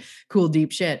all the cool,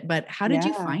 deep shit, but how did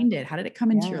you Yeah. find it? How did it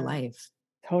come into your Yeah. life?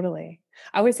 Totally.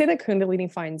 I always say that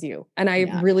Kundalini finds you. And I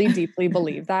Yeah. really deeply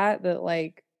believe that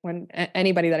like when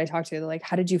anybody that I talk to, they're like,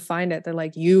 how did you find it? They're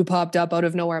like, you popped up out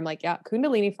of nowhere. I'm like, yeah,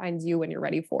 Kundalini finds you when you're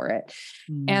ready for it.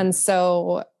 And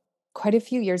so quite a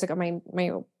few years ago,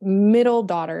 my middle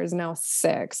daughter is now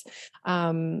 6.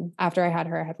 After I had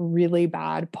her, I had really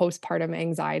bad postpartum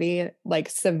anxiety, like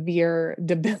severe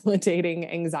debilitating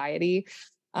anxiety.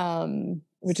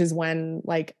 Which is when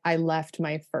like I left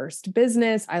my first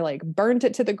business. I like burnt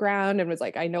it to the ground and was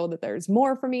like, I know that there's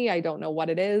more for me. I don't know what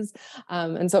it is.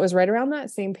 And so it was right around that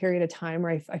same period of time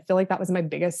where I feel like that was my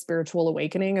biggest spiritual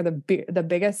awakening, or the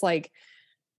biggest like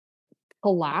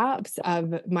collapse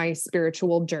of my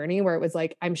spiritual journey, where it was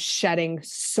like, I'm shedding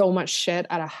so much shit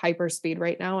at a hyper speed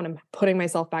right now, and I'm putting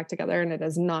myself back together, and it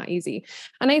is not easy.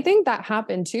 And I think that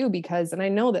happened too, because, and I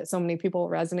know that so many people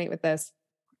resonate with this,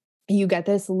 you get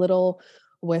this little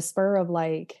whisper of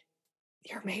like,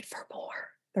 you're made for more.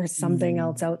 There's something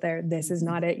else out there. This is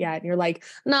not it yet. And you're like,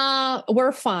 nah,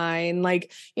 we're fine.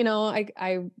 Like, you know,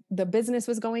 the business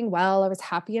was going well. I was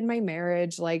happy in my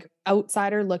marriage, like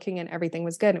outsider looking, and everything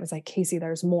was good. And it was like, Casey,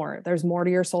 there's more to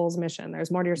your soul's mission. There's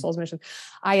more to your soul's mission.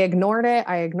 I ignored it.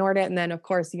 And then of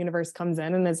course the universe comes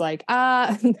in and is like,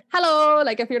 hello.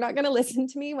 Like, if you're not going to listen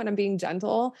to me when I'm being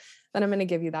gentle, then I'm going to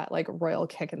give you that like royal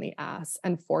kick in the ass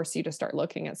and force you to start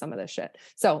looking at some of this shit.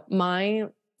 So my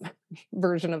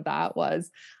version of that was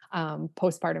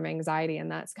postpartum anxiety.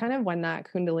 And that's kind of when that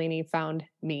Kundalini found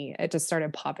me. It just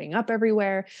started popping up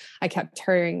everywhere. I kept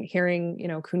hearing, you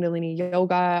know, Kundalini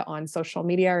yoga on social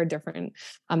media or different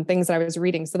things that I was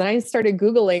reading. So then I started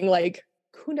Googling like,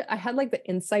 I had like the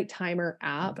Insight Timer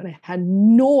app, and I had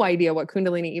no idea what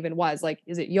Kundalini even was. Like,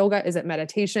 is it yoga? Is it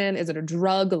meditation? Is it a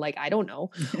drug? Like, I don't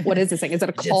know. What is this thing? Is it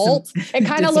a cult? It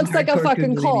kind of looks like a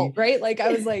fucking cult, right? Like, I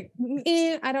was like,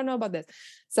 I don't know about this.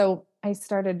 So I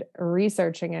started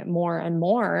researching it more and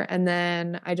more. And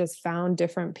then I just found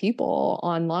different people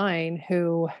online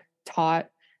who taught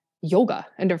yoga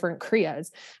and different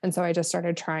kriyas. And so I just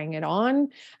started trying it on,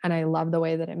 and I love the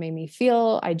way that it made me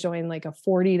feel. I joined like a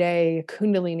 40-day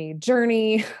Kundalini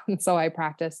journey. And so I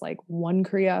practiced like one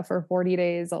kriya for 40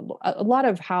 days, a lot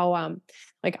of how,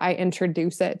 like I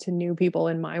introduce it to new people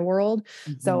in my world.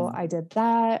 So I did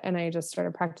that, and I just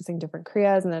started practicing different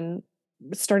kriyas, and then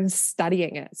started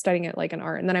studying it like an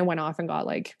art. And then I went off and got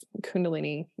like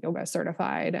Kundalini yoga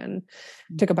certified, and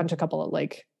took a couple of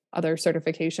like other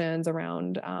certifications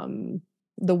around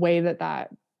the way that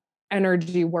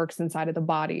energy works inside of the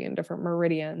body and different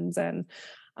meridians. And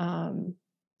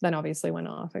then obviously went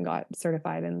off and got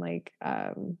certified in like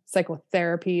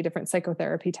psychotherapy, different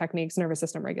psychotherapy techniques, nervous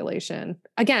system regulation.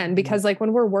 Again, because like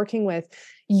when we're working with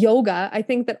yoga, I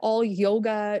think that all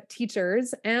yoga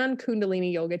teachers and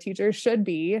Kundalini yoga teachers should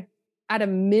be at a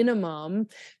minimum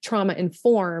trauma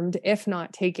informed, if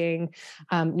not taking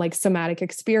like somatic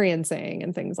experiencing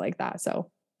and things like that.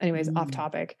 So anyways, off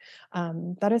topic.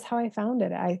 That is how I found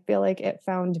it. I feel like it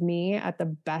found me at the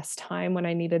best time when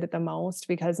I needed it the most,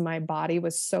 because my body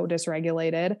was so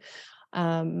dysregulated.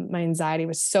 My anxiety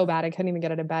was so bad. I couldn't even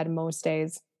get out of bed most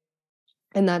days.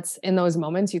 And that's in those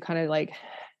moments, you kind of like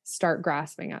start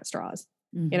grasping at straws,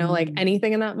 you know, like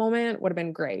anything in that moment would have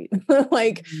been great.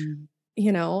 Like,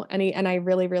 you know, and I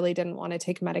really, really didn't want to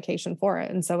take medication for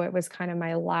it. And so it was kind of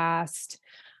my last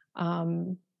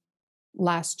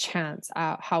chance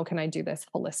at how can I do this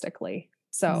holistically?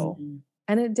 So,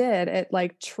 and it did, it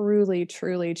like truly,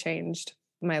 truly changed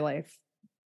my life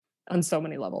on so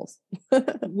many levels.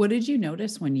 What did you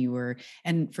notice when you were,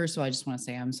 and first of all, I just want to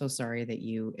say, I'm so sorry that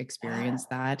you experienced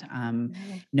that.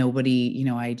 Nobody, you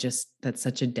know, that's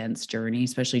such a dense journey,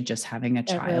 especially just having a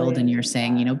child. And you're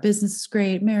saying, you know, business is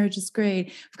great. Marriage is great.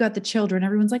 We've got the children.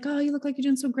 Everyone's like, oh, you look like you're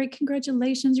doing so great.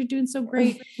 Congratulations. You're doing so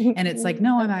great. And it's like,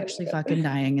 no, I'm actually fucking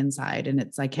dying inside. And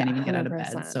I can't even get out of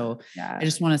bed. So I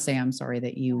just want to say, I'm sorry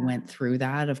that you went through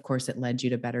that. Of course it led you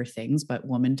to better things, but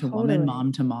woman to woman,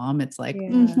 mom to mom, it's like,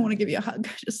 I want to give you a hug.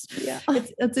 It's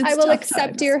I will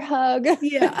accept your hug.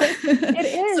 Yeah. It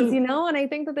is, you know, and I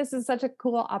think that this is such a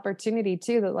cool opportunity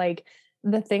too, that like,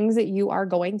 the things that you are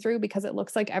going through, because it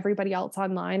looks like everybody else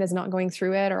online is not going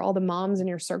through it, or all the moms in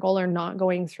your circle are not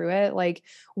going through it. Like,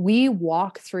 we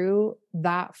walk through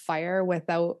that fire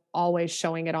without always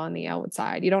showing it on the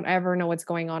outside. You don't ever know what's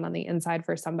going on the inside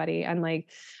for somebody. And like,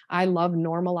 I love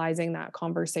normalizing that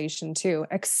conversation too,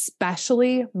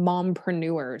 especially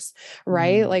mompreneurs,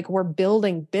 right? Mm. Like, we're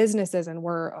building businesses and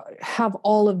we're have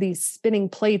all of these spinning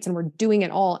plates and we're doing it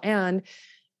all. And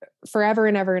forever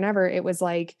and ever and ever, it was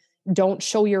like, don't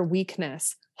show your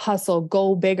weakness, hustle,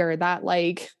 go bigger, that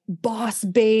like boss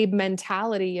babe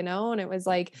mentality, you know? And it was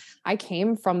like, I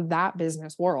came from that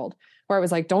business world where it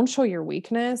was like, don't show your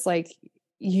weakness. Like,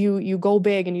 you go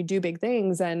big and you do big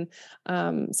things. And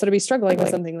so to be struggling with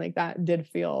something like that did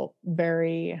feel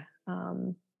very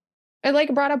it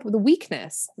like brought up the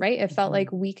weakness, right? It felt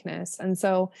like weakness. And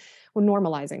so we're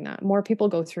normalizing that. More people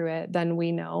go through it than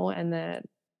we know. And that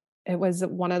it was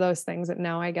one of those things that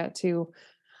now I get to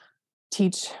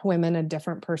teach women a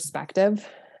different perspective,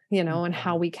 you know, and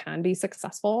how we can be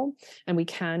successful and we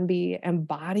can be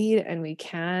embodied and we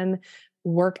can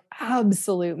work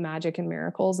absolute magic and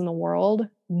miracles in the world,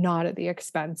 not at the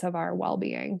expense of our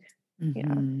well-being. Yeah.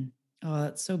 Mm-hmm. Oh,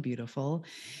 that's so beautiful.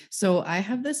 So I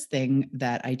have this thing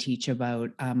that I teach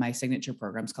about my signature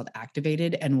programs called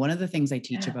Activated. And one of the things I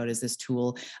teach Yeah. about is this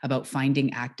tool about finding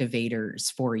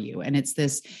activators for you. And it's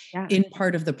this Yeah. in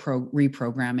part of the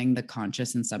reprogramming the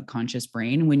conscious and subconscious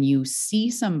brain. When you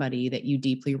see somebody that you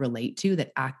deeply relate to,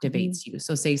 that activates you.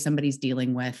 So say somebody's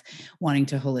dealing with wanting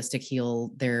to holistic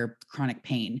heal their chronic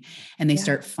pain, and they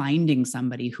start finding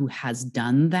somebody who has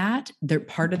done that, their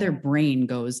part of their brain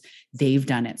goes, they've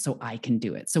done it, so I can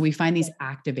do it. So we find these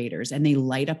activators and they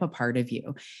light up a part of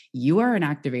you. You are an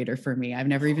activator for me. I've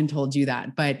never even told you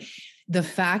that, but the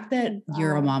fact that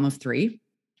you're a mom of 3,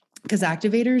 because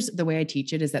activators, the way I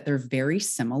teach it is that they're very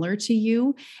similar to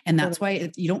you. And that's why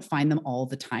you don't find them all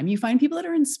the time. You find people that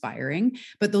are inspiring,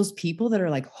 but those people that are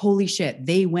like, holy shit,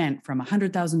 they went from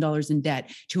 $100,000 in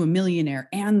debt to a millionaire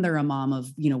and they're a mom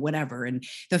of, you know, whatever. And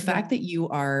the fact that you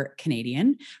are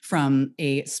Canadian from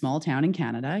a small town in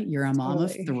Canada, you're a mom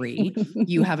of 3,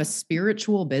 you have a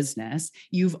spiritual business.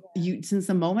 You, since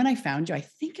the moment I found you, I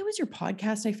think it was your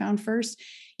podcast I found first,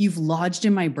 you've lodged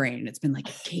in my brain. It's been like,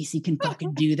 if Casey can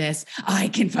fucking do this, I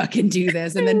can fucking do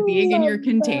this. And then being in your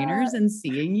containers and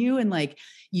seeing you, and like,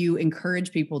 you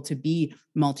encourage people to be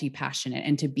multi-passionate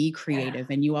and to be creative.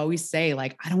 And you always say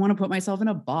like, I don't want to put myself in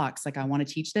a box. Like, I want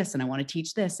to teach this and I want to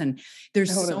teach this. And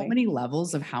there's so many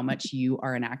levels of how much you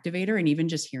are an activator. And even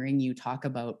just hearing you talk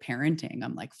about parenting,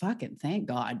 I'm like, fucking thank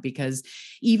God, because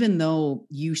even though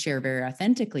you share very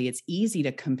authentically, it's easy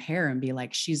to compare and be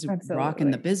like, she's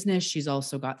rocking the business. She's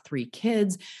also got 3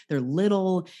 kids. They're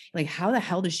little. Like, how the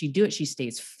hell does she do it? She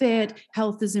stays fit.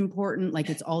 Health is important. Like,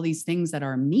 it's all these things that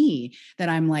are me that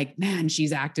I'm like, man,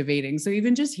 she's activating. So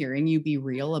even just hearing you be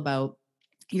real about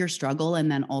your struggle,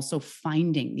 and then also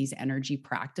finding these energy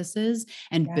practices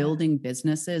and building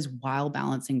businesses while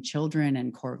balancing children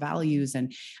and core values.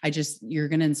 And you're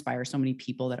going to inspire so many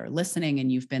people that are listening.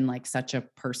 And you've been like such a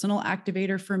personal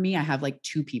activator for me. I have like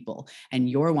 2 people and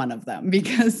you're one of them,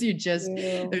 because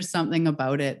there's something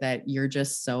about it that you're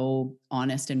just so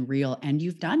honest and real, and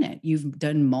you've done it. You've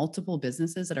done multiple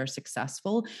businesses that are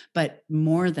successful, but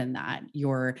more than that,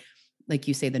 you're, like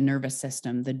you say, the nervous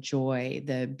system, the joy,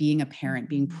 the being a parent,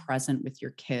 being present with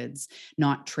your kids,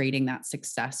 not trading that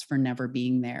success for never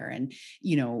being there. And,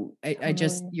 you know,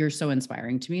 you're so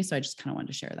inspiring to me. So I just kind of wanted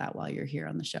to share that while you're here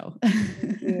on the show.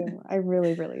 Thank you. I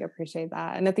really, really appreciate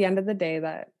that. And at the end of the day,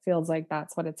 that feels like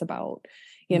that's what it's about.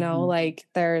 You know, like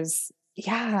there's,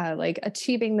 like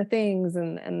achieving the things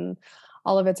and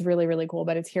all of it's really, really cool.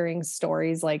 But it's hearing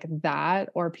stories like that,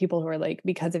 or people who are like,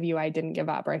 because of you, I didn't give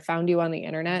up, or I found you on the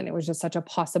internet. And it was just such a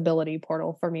possibility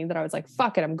portal for me that I was like,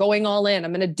 fuck it, I'm going all in.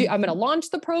 I'm going to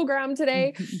launch the program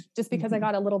today just because I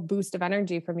got a little boost of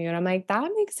energy from you. And I'm like, that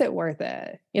makes it worth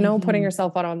it. You know, putting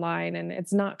yourself out online, and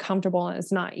it's not comfortable and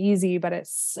it's not easy, but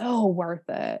it's so worth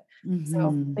it.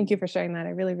 So thank you for sharing that.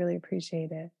 I really, really appreciate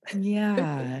it.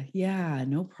 Yeah,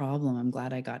 no problem. I'm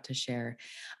glad I got to share.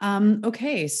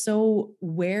 Okay. So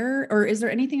is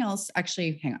there anything else?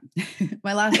 Actually, hang on.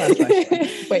 My last question.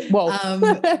 Wait,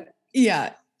 whoa.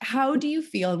 Yeah. How do you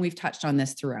feel, and we've touched on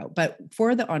this throughout, but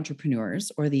for the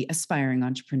entrepreneurs or the aspiring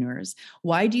entrepreneurs,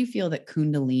 why do you feel that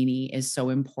Kundalini is so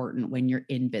important when you're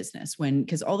in business?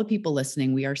 Because all the people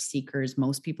listening, we are seekers.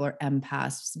 Most people are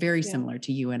empaths, very similar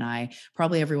to you and I.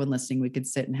 Probably everyone listening, we could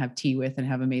sit and have tea with and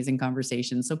have amazing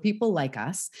conversations. So people like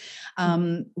us,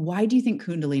 why do you think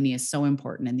Kundalini is so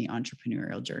important in the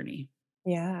entrepreneurial journey?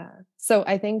 Yeah. So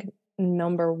I think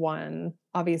number one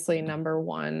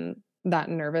that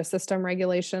nervous system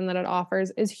regulation that it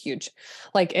offers is huge.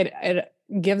 Like it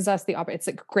gives us it's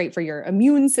like great for your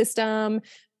immune system,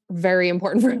 very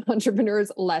important for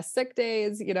entrepreneurs, less sick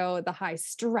days, the high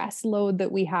stress load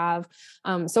that we have.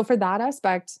 So for that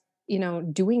aspect,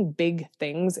 doing big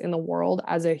things in the world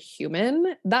as a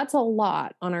human, that's a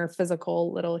lot on our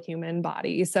physical little human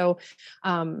body. So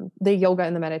the yoga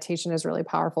and the meditation is really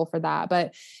powerful for that.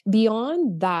 But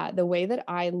beyond that, the way that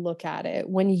I look at it,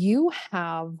 when you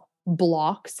have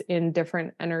blocks in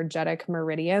different energetic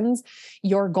meridians,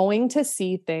 you're going to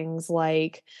see things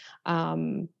like,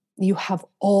 you have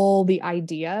all the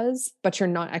ideas, but you're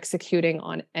not executing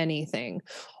on anything.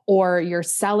 Or you're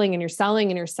selling and you're selling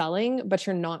and you're selling, but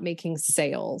you're not making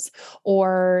sales.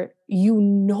 Or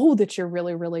that you're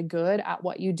really, really good at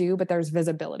what you do, but there's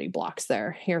visibility blocks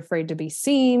there. You're afraid to be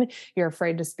seen. You're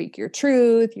afraid to speak your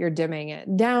truth. You're dimming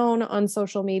it down on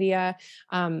social media.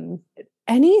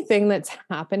 Anything that's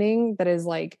happening that is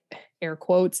like, air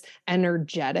quotes,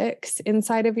 energetics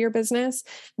inside of your business,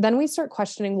 then we start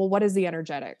questioning, well, what is the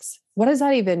energetics? What does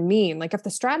that even mean? Like if the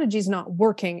strategy is not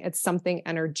working, it's something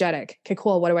energetic. Okay,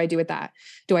 cool. What do I do with that?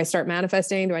 Do I start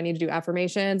manifesting? Do I need to do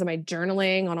affirmations? Am I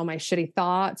journaling on all my shitty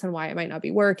thoughts and why it might not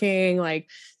be working? Like,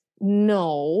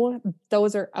 no,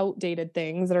 those are outdated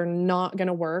things that are not going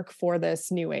to work for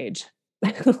this new age.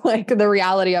 Like the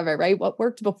reality of it, right? What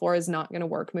worked before is not going to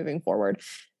work moving forward.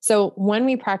 So when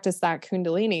we practice that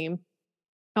Kundalini,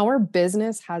 our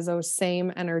business has those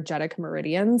same energetic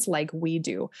meridians like we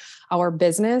do. Our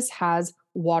business has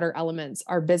water elements.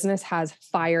 Our business has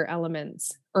fire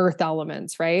elements, earth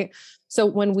elements, right? So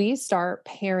when we start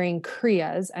pairing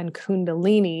Kriyas and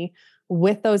Kundalini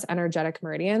with those energetic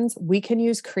meridians, we can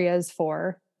use Kriyas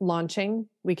for launching.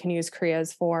 We can use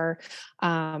Kriyas for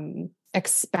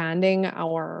expanding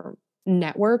our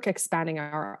network, expanding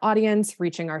our audience,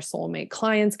 reaching our soulmate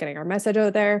clients, getting our message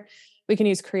out there. We can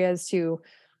use Kriyas to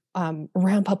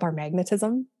ramp up our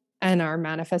magnetism and our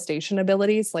manifestation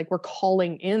abilities. Like we're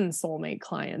calling in soulmate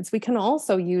clients. We can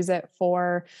also use it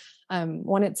for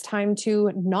when it's time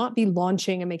to not be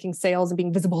launching and making sales and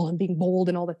being visible and being bold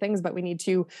and all the things, but we need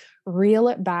to reel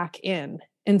it back in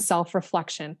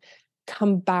self-reflection,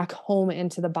 come back home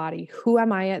into the body. Who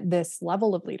am I at this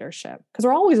level of leadership? Because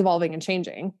we're always evolving and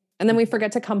changing. And then we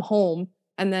forget to come home.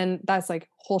 And then that's like a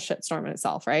whole shitstorm in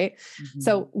itself, right? Mm-hmm.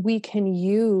 So we can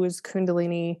use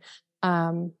Kundalini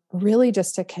really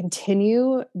just to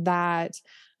continue that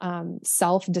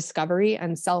self-discovery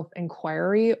and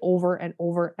self-inquiry over and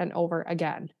over and over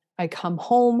again. I come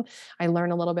home, I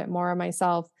learn a little bit more of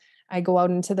myself. I go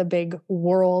out into the big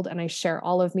world and I share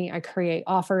all of me. I create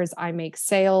offers, I make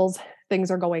sales, things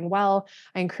are going well.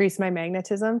 I increase my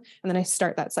magnetism, and then I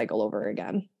start that cycle over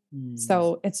again.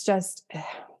 So it's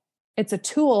a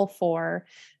tool for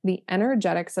the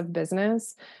energetics of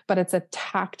business, but it's a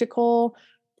tactical,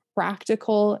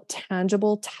 practical,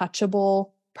 tangible,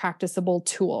 touchable, practicable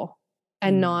tool,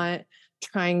 and not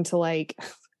trying to like,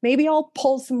 maybe I'll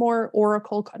pull some more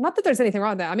oracle. Not that there's anything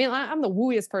wrong with that. I mean, I'm the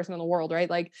wooiest person in the world, right?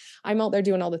 Like I'm out there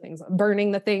doing all the things,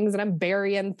 burning the things, and I'm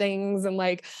burying things. And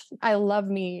like, I love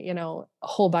me, a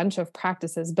whole bunch of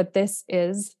practices, but this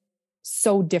is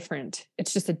so different.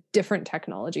 It's just a different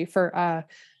technology for a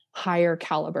higher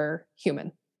caliber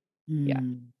human. Yeah.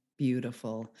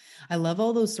 Beautiful. I love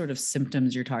all those sort of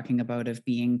symptoms you're talking about of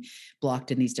being blocked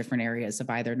in these different areas of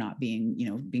either not being,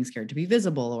 being scared to be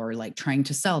visible, or like trying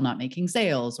to sell, not making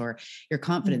sales, or your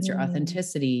confidence, your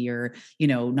authenticity, your,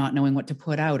 not knowing what to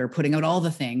put out or putting out all the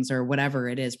things or whatever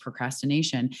it is,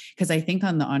 procrastination. Because I think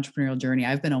on the entrepreneurial journey,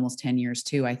 I've been almost 10 years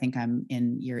too. I think I'm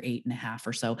in year 8.5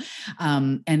 or so.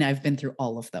 And I've been through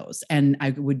all of those. And I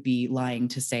would be lying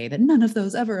to say that none of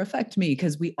those ever affect me,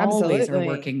 because we always are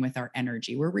working with our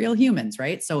energy. We're real humans,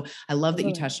 right? So I love that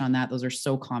you touched on that. Those are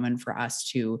so common for us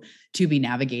to be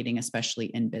navigating, especially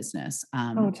in business.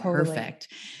 Totally. Perfect.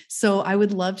 So I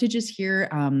would love to just hear,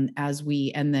 as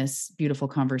we end this beautiful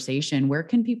conversation, where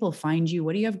can people find you?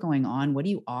 What do you have going on? What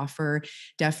do you offer?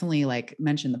 Definitely like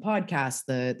mention the podcast,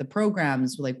 the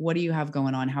programs, like what do you have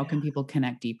going on? How can people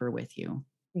connect deeper with you?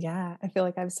 Yeah, I feel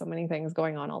like I have so many things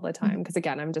going on all the time. Because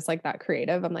again, I'm just like that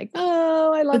creative. I'm like,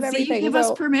 oh, I love everything. You give us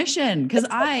permission, because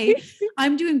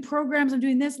I'm doing programs. I'm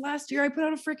doing this. Last year, I put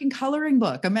out a freaking coloring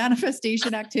book, a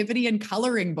manifestation activity and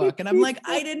coloring book. And I'm like,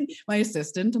 my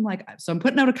assistant, I'm like, so I'm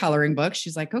putting out a coloring book.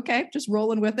 She's like, okay, just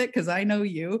rolling with it, because I know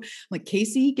you. I'm like,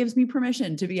 Casey gives me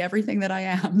permission to be everything that I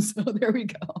am. So there we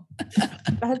go.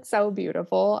 That's so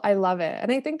beautiful. I love it. And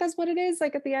I think that's what it is.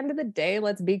 Like at the end of the day,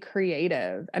 let's be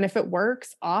creative. And if it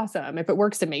works, awesome. If it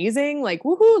works, amazing, like,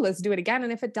 woohoo, let's do it again.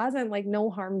 And if it doesn't, like, no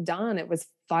harm done. It was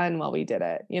fun while we did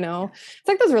it, It's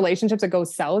like those relationships that go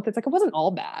south. It's like, it wasn't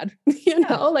all bad,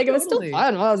 like it was still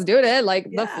fun while I was doing it.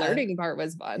 Like the flirting part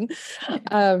was fun.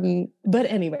 But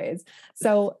anyways,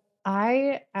 so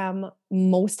I am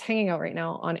most hanging out right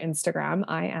now on Instagram.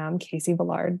 I am Casey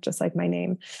Volard, just like my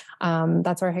name.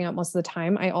 That's where I hang out most of the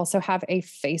time. I also have a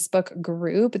Facebook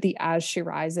group, the As She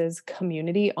Rises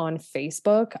community on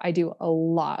Facebook. I do a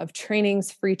lot of trainings,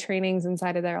 free trainings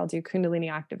inside of there. I'll do Kundalini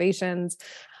activations.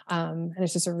 And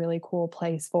it's just a really cool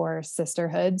place for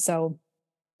sisterhood. So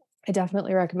I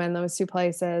definitely recommend those two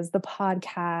places, the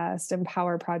podcast,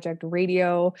 Empower Project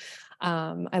Radio.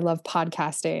 I love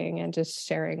podcasting and just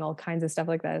sharing all kinds of stuff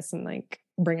like this and like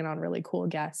bringing on really cool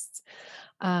guests.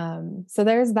 So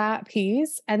there's that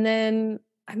piece. And then,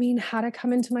 how to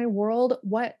come into my world.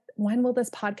 When will this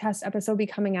podcast episode be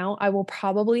coming out? I will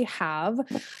probably have,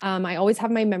 I always have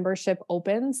my membership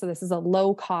open. So this is a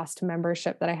low cost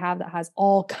membership that I have that has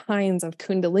all kinds of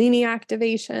Kundalini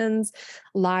activations,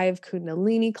 live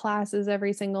Kundalini classes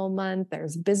every single month.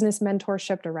 There's business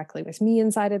mentorship directly with me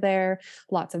inside of there,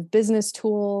 lots of business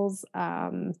tools,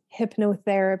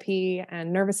 hypnotherapy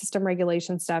and nervous system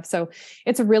regulation stuff. So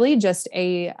it's really just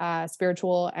a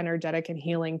spiritual, energetic, and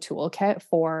healing toolkit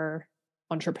for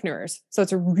entrepreneurs. So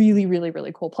it's a really, really,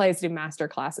 really cool place to do master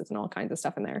classes and all kinds of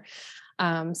stuff in there.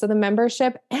 So the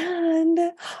membership, and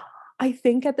I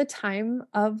think at the time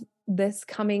of this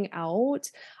coming out,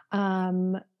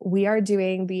 we are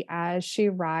doing the As She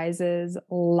Rises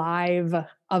live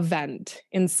event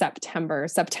in September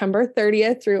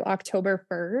 30th through October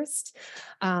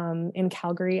 1st, in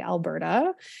Calgary,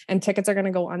 Alberta. And tickets are going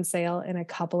to go on sale in a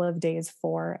couple of days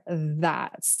for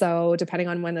that. So depending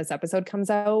on when this episode comes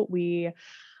out, we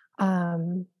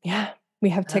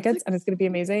have tickets and it's going to be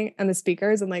amazing. And the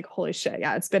speakers, and like, holy shit.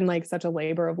 Yeah. It's been like such a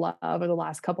labor of love over the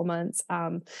last couple months,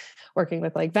 working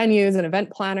with like venues and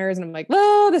event planners. And I'm like,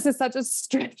 oh, this is such a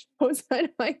stretch outside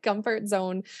of my comfort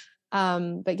zone.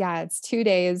 But yeah, it's 2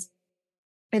 days.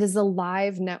 It is a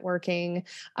live networking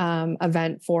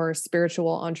event for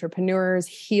spiritual entrepreneurs,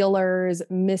 healers,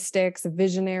 mystics,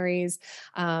 visionaries,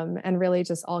 and really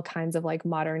just all kinds of like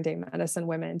modern day medicine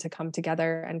women to come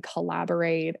together and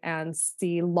collaborate and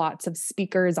see lots of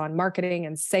speakers on marketing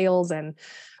and sales and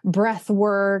breath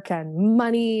work and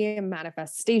money and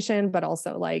manifestation, but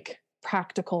also like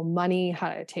practical money, how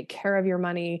to take care of your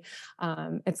money.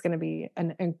 It's going to be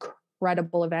an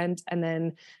incredible event. And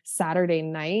then Saturday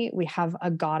night, we have a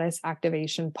goddess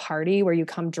activation party where you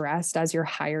come dressed as your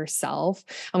higher self.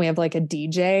 And we have like a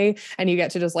DJ and you get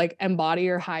to just like embody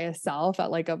your highest self at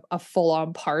like a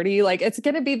full-on party. Like it's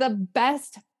going to be the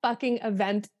best fucking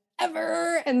event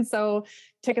ever. And so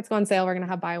tickets go on sale. We're going to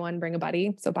have buy one, bring a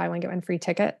buddy. So buy one, get one free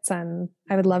tickets. And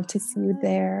I would love to see you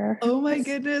there. Oh my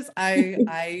goodness.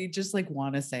 I just like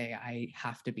want to say I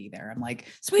have to be there. I'm like,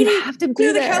 sweetie, you have to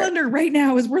clear the calendar right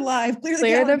now as we're live.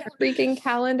 Clear the freaking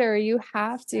calendar. You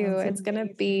have to. It's going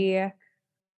to be,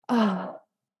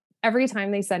 every time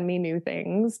they send me new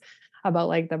things about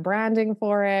like the branding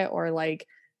for it or like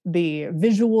the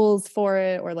visuals for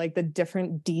it or like the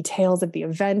different details of the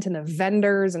event and the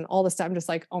vendors and all the stuff. I'm just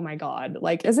like, oh my God,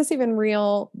 like, is this even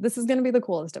real? This is going to be the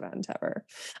coolest event ever.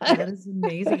 That is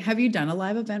amazing. Have you done a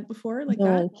live event before like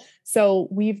that? So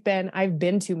I've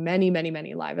been to many, many,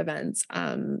 many live events,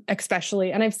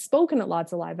 especially, and I've spoken at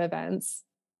lots of live events,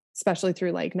 especially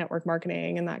through like network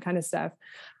marketing and that kind of stuff.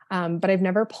 But I've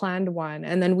never planned one.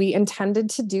 And then we intended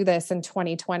to do this in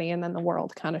 2020 and then the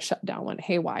world kind of shut down, went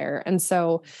haywire. And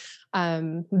so,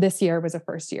 this year was the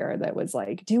first year that was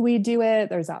like, do we do it?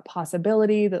 There's that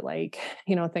possibility that like,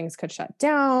 things could shut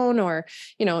down or,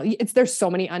 there's so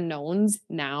many unknowns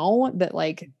now that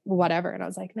like, whatever. And I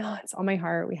was like, no, it's on my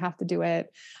heart. We have to do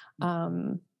it.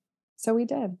 So we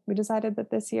did. We decided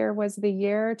that this year was the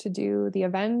year to do the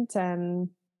event and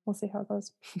we'll see how it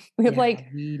goes. We have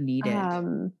we need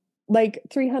it. Like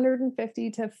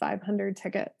 350 to 500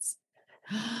 tickets.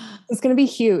 It's going to be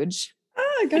huge.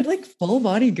 I got like full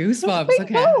body goosebumps.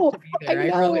 Okay. I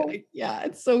really,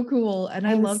 it's so cool. And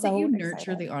I love that you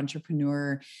nurture the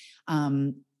entrepreneur,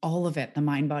 all of it, the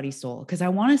mind, body, soul. Cause I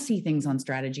want to see things on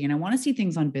strategy and I want to see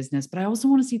things on business, but I also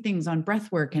want to see things on breath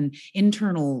work and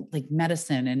internal like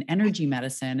medicine and energy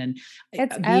medicine and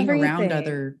it's being around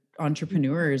other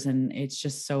entrepreneurs. And it's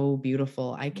just so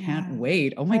beautiful. I can't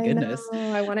wait. Oh my goodness.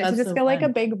 I want it to just feel like a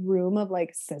big room of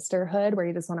like sisterhood where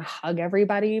you just want to hug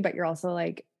everybody, but you're also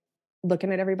like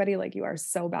looking at everybody like you are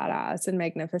so badass and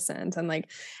magnificent. And like,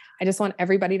 I just want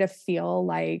everybody to feel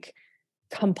like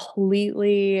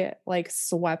completely like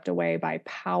swept away by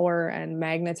power and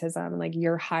magnetism and like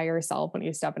your higher self when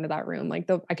you step into that room. Like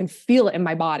I can feel it in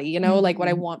my body, you know, like what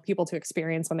I want people to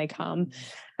experience when they come.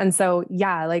 And so,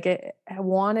 yeah, like I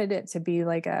wanted it to be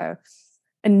like a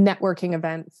networking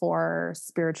event for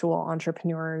spiritual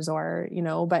entrepreneurs or, you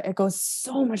know, but it goes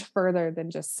so much further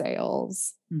than just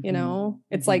sales. You know,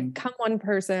 it's like come one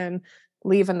person,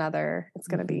 leave another. It's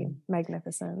going to be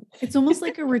magnificent. It's almost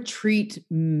like a retreat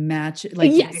match,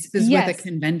 like mixes with a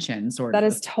convention sort of. That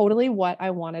is totally what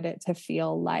I wanted it to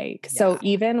feel like. Yeah. So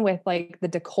even with like the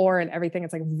decor and everything,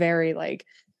 it's like very like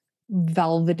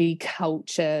velvety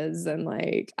couches and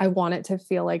like I want it to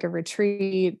feel like a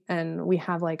retreat, and we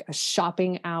have like a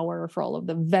shopping hour for all of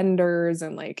the vendors,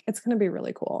 and like it's going to be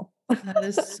really cool. That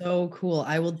is so cool.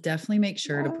 I will definitely make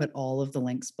sure to put all of the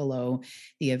links below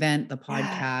the event, the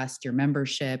podcast, your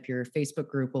membership, your Facebook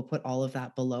group. We'll put all of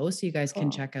that below so you guys can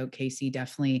check out Casey.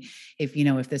 Definitely, if you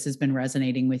know, if this has been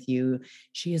resonating with you,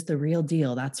 she is the real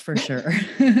deal. That's for sure.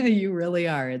 You really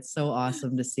are. It's so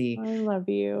awesome to see. I love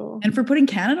you. And for putting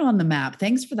Canada on the map.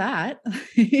 Thanks for that.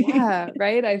 Yeah,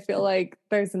 right. I feel like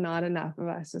there's not enough of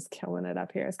us just killing it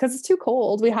up here. It's because it's too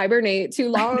cold. We hibernate too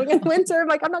long in winter. I'm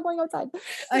like, I'm not going outside.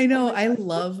 I know. I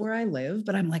love where I live,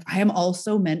 but I'm like, I am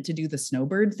also meant to do the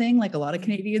snowbird thing, like a lot of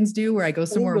Canadians do, where I go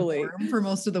somewhere warm for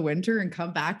most of the winter and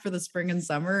come back for the spring and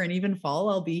summer and even fall.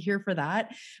 I'll be here for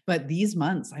that. But these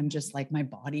months, I'm just like, my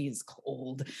body is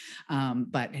cold.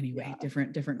 But anyway,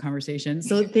 different conversation.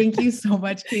 So thank you so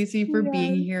much, Casey, for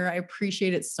being here. I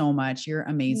appreciate it so much. You're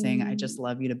amazing. I just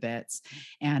love you to bits.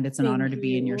 And it's an honor to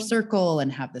be in your circle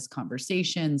and have this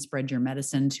conversation, spread your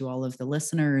medicine to all of the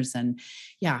listeners. And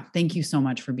thank you so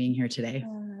much for being here today.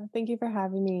 Thank you for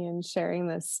having me and sharing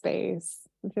this space.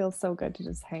 It feels so good to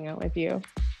just hang out with you.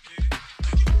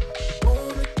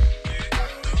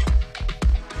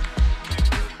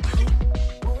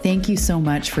 Thank you so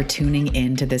much for tuning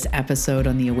in to this episode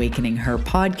on the Awakening Her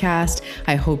podcast.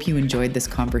 I hope you enjoyed this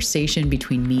conversation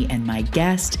between me and my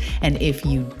guest. And if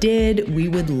you did, we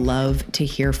would love to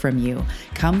hear from you.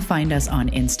 Come find us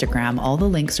on Instagram. All the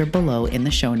links are below in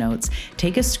the show notes.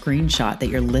 Take a screenshot that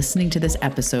you're listening to this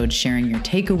episode, sharing your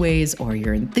takeaways or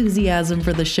your enthusiasm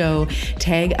for the show.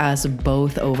 Tag us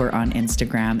both over on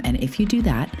Instagram. And if you do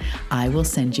that, I will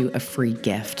send you a free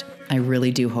gift. I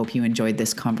really do hope you enjoyed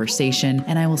this conversation,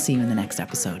 and I will see you in the next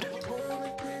episode.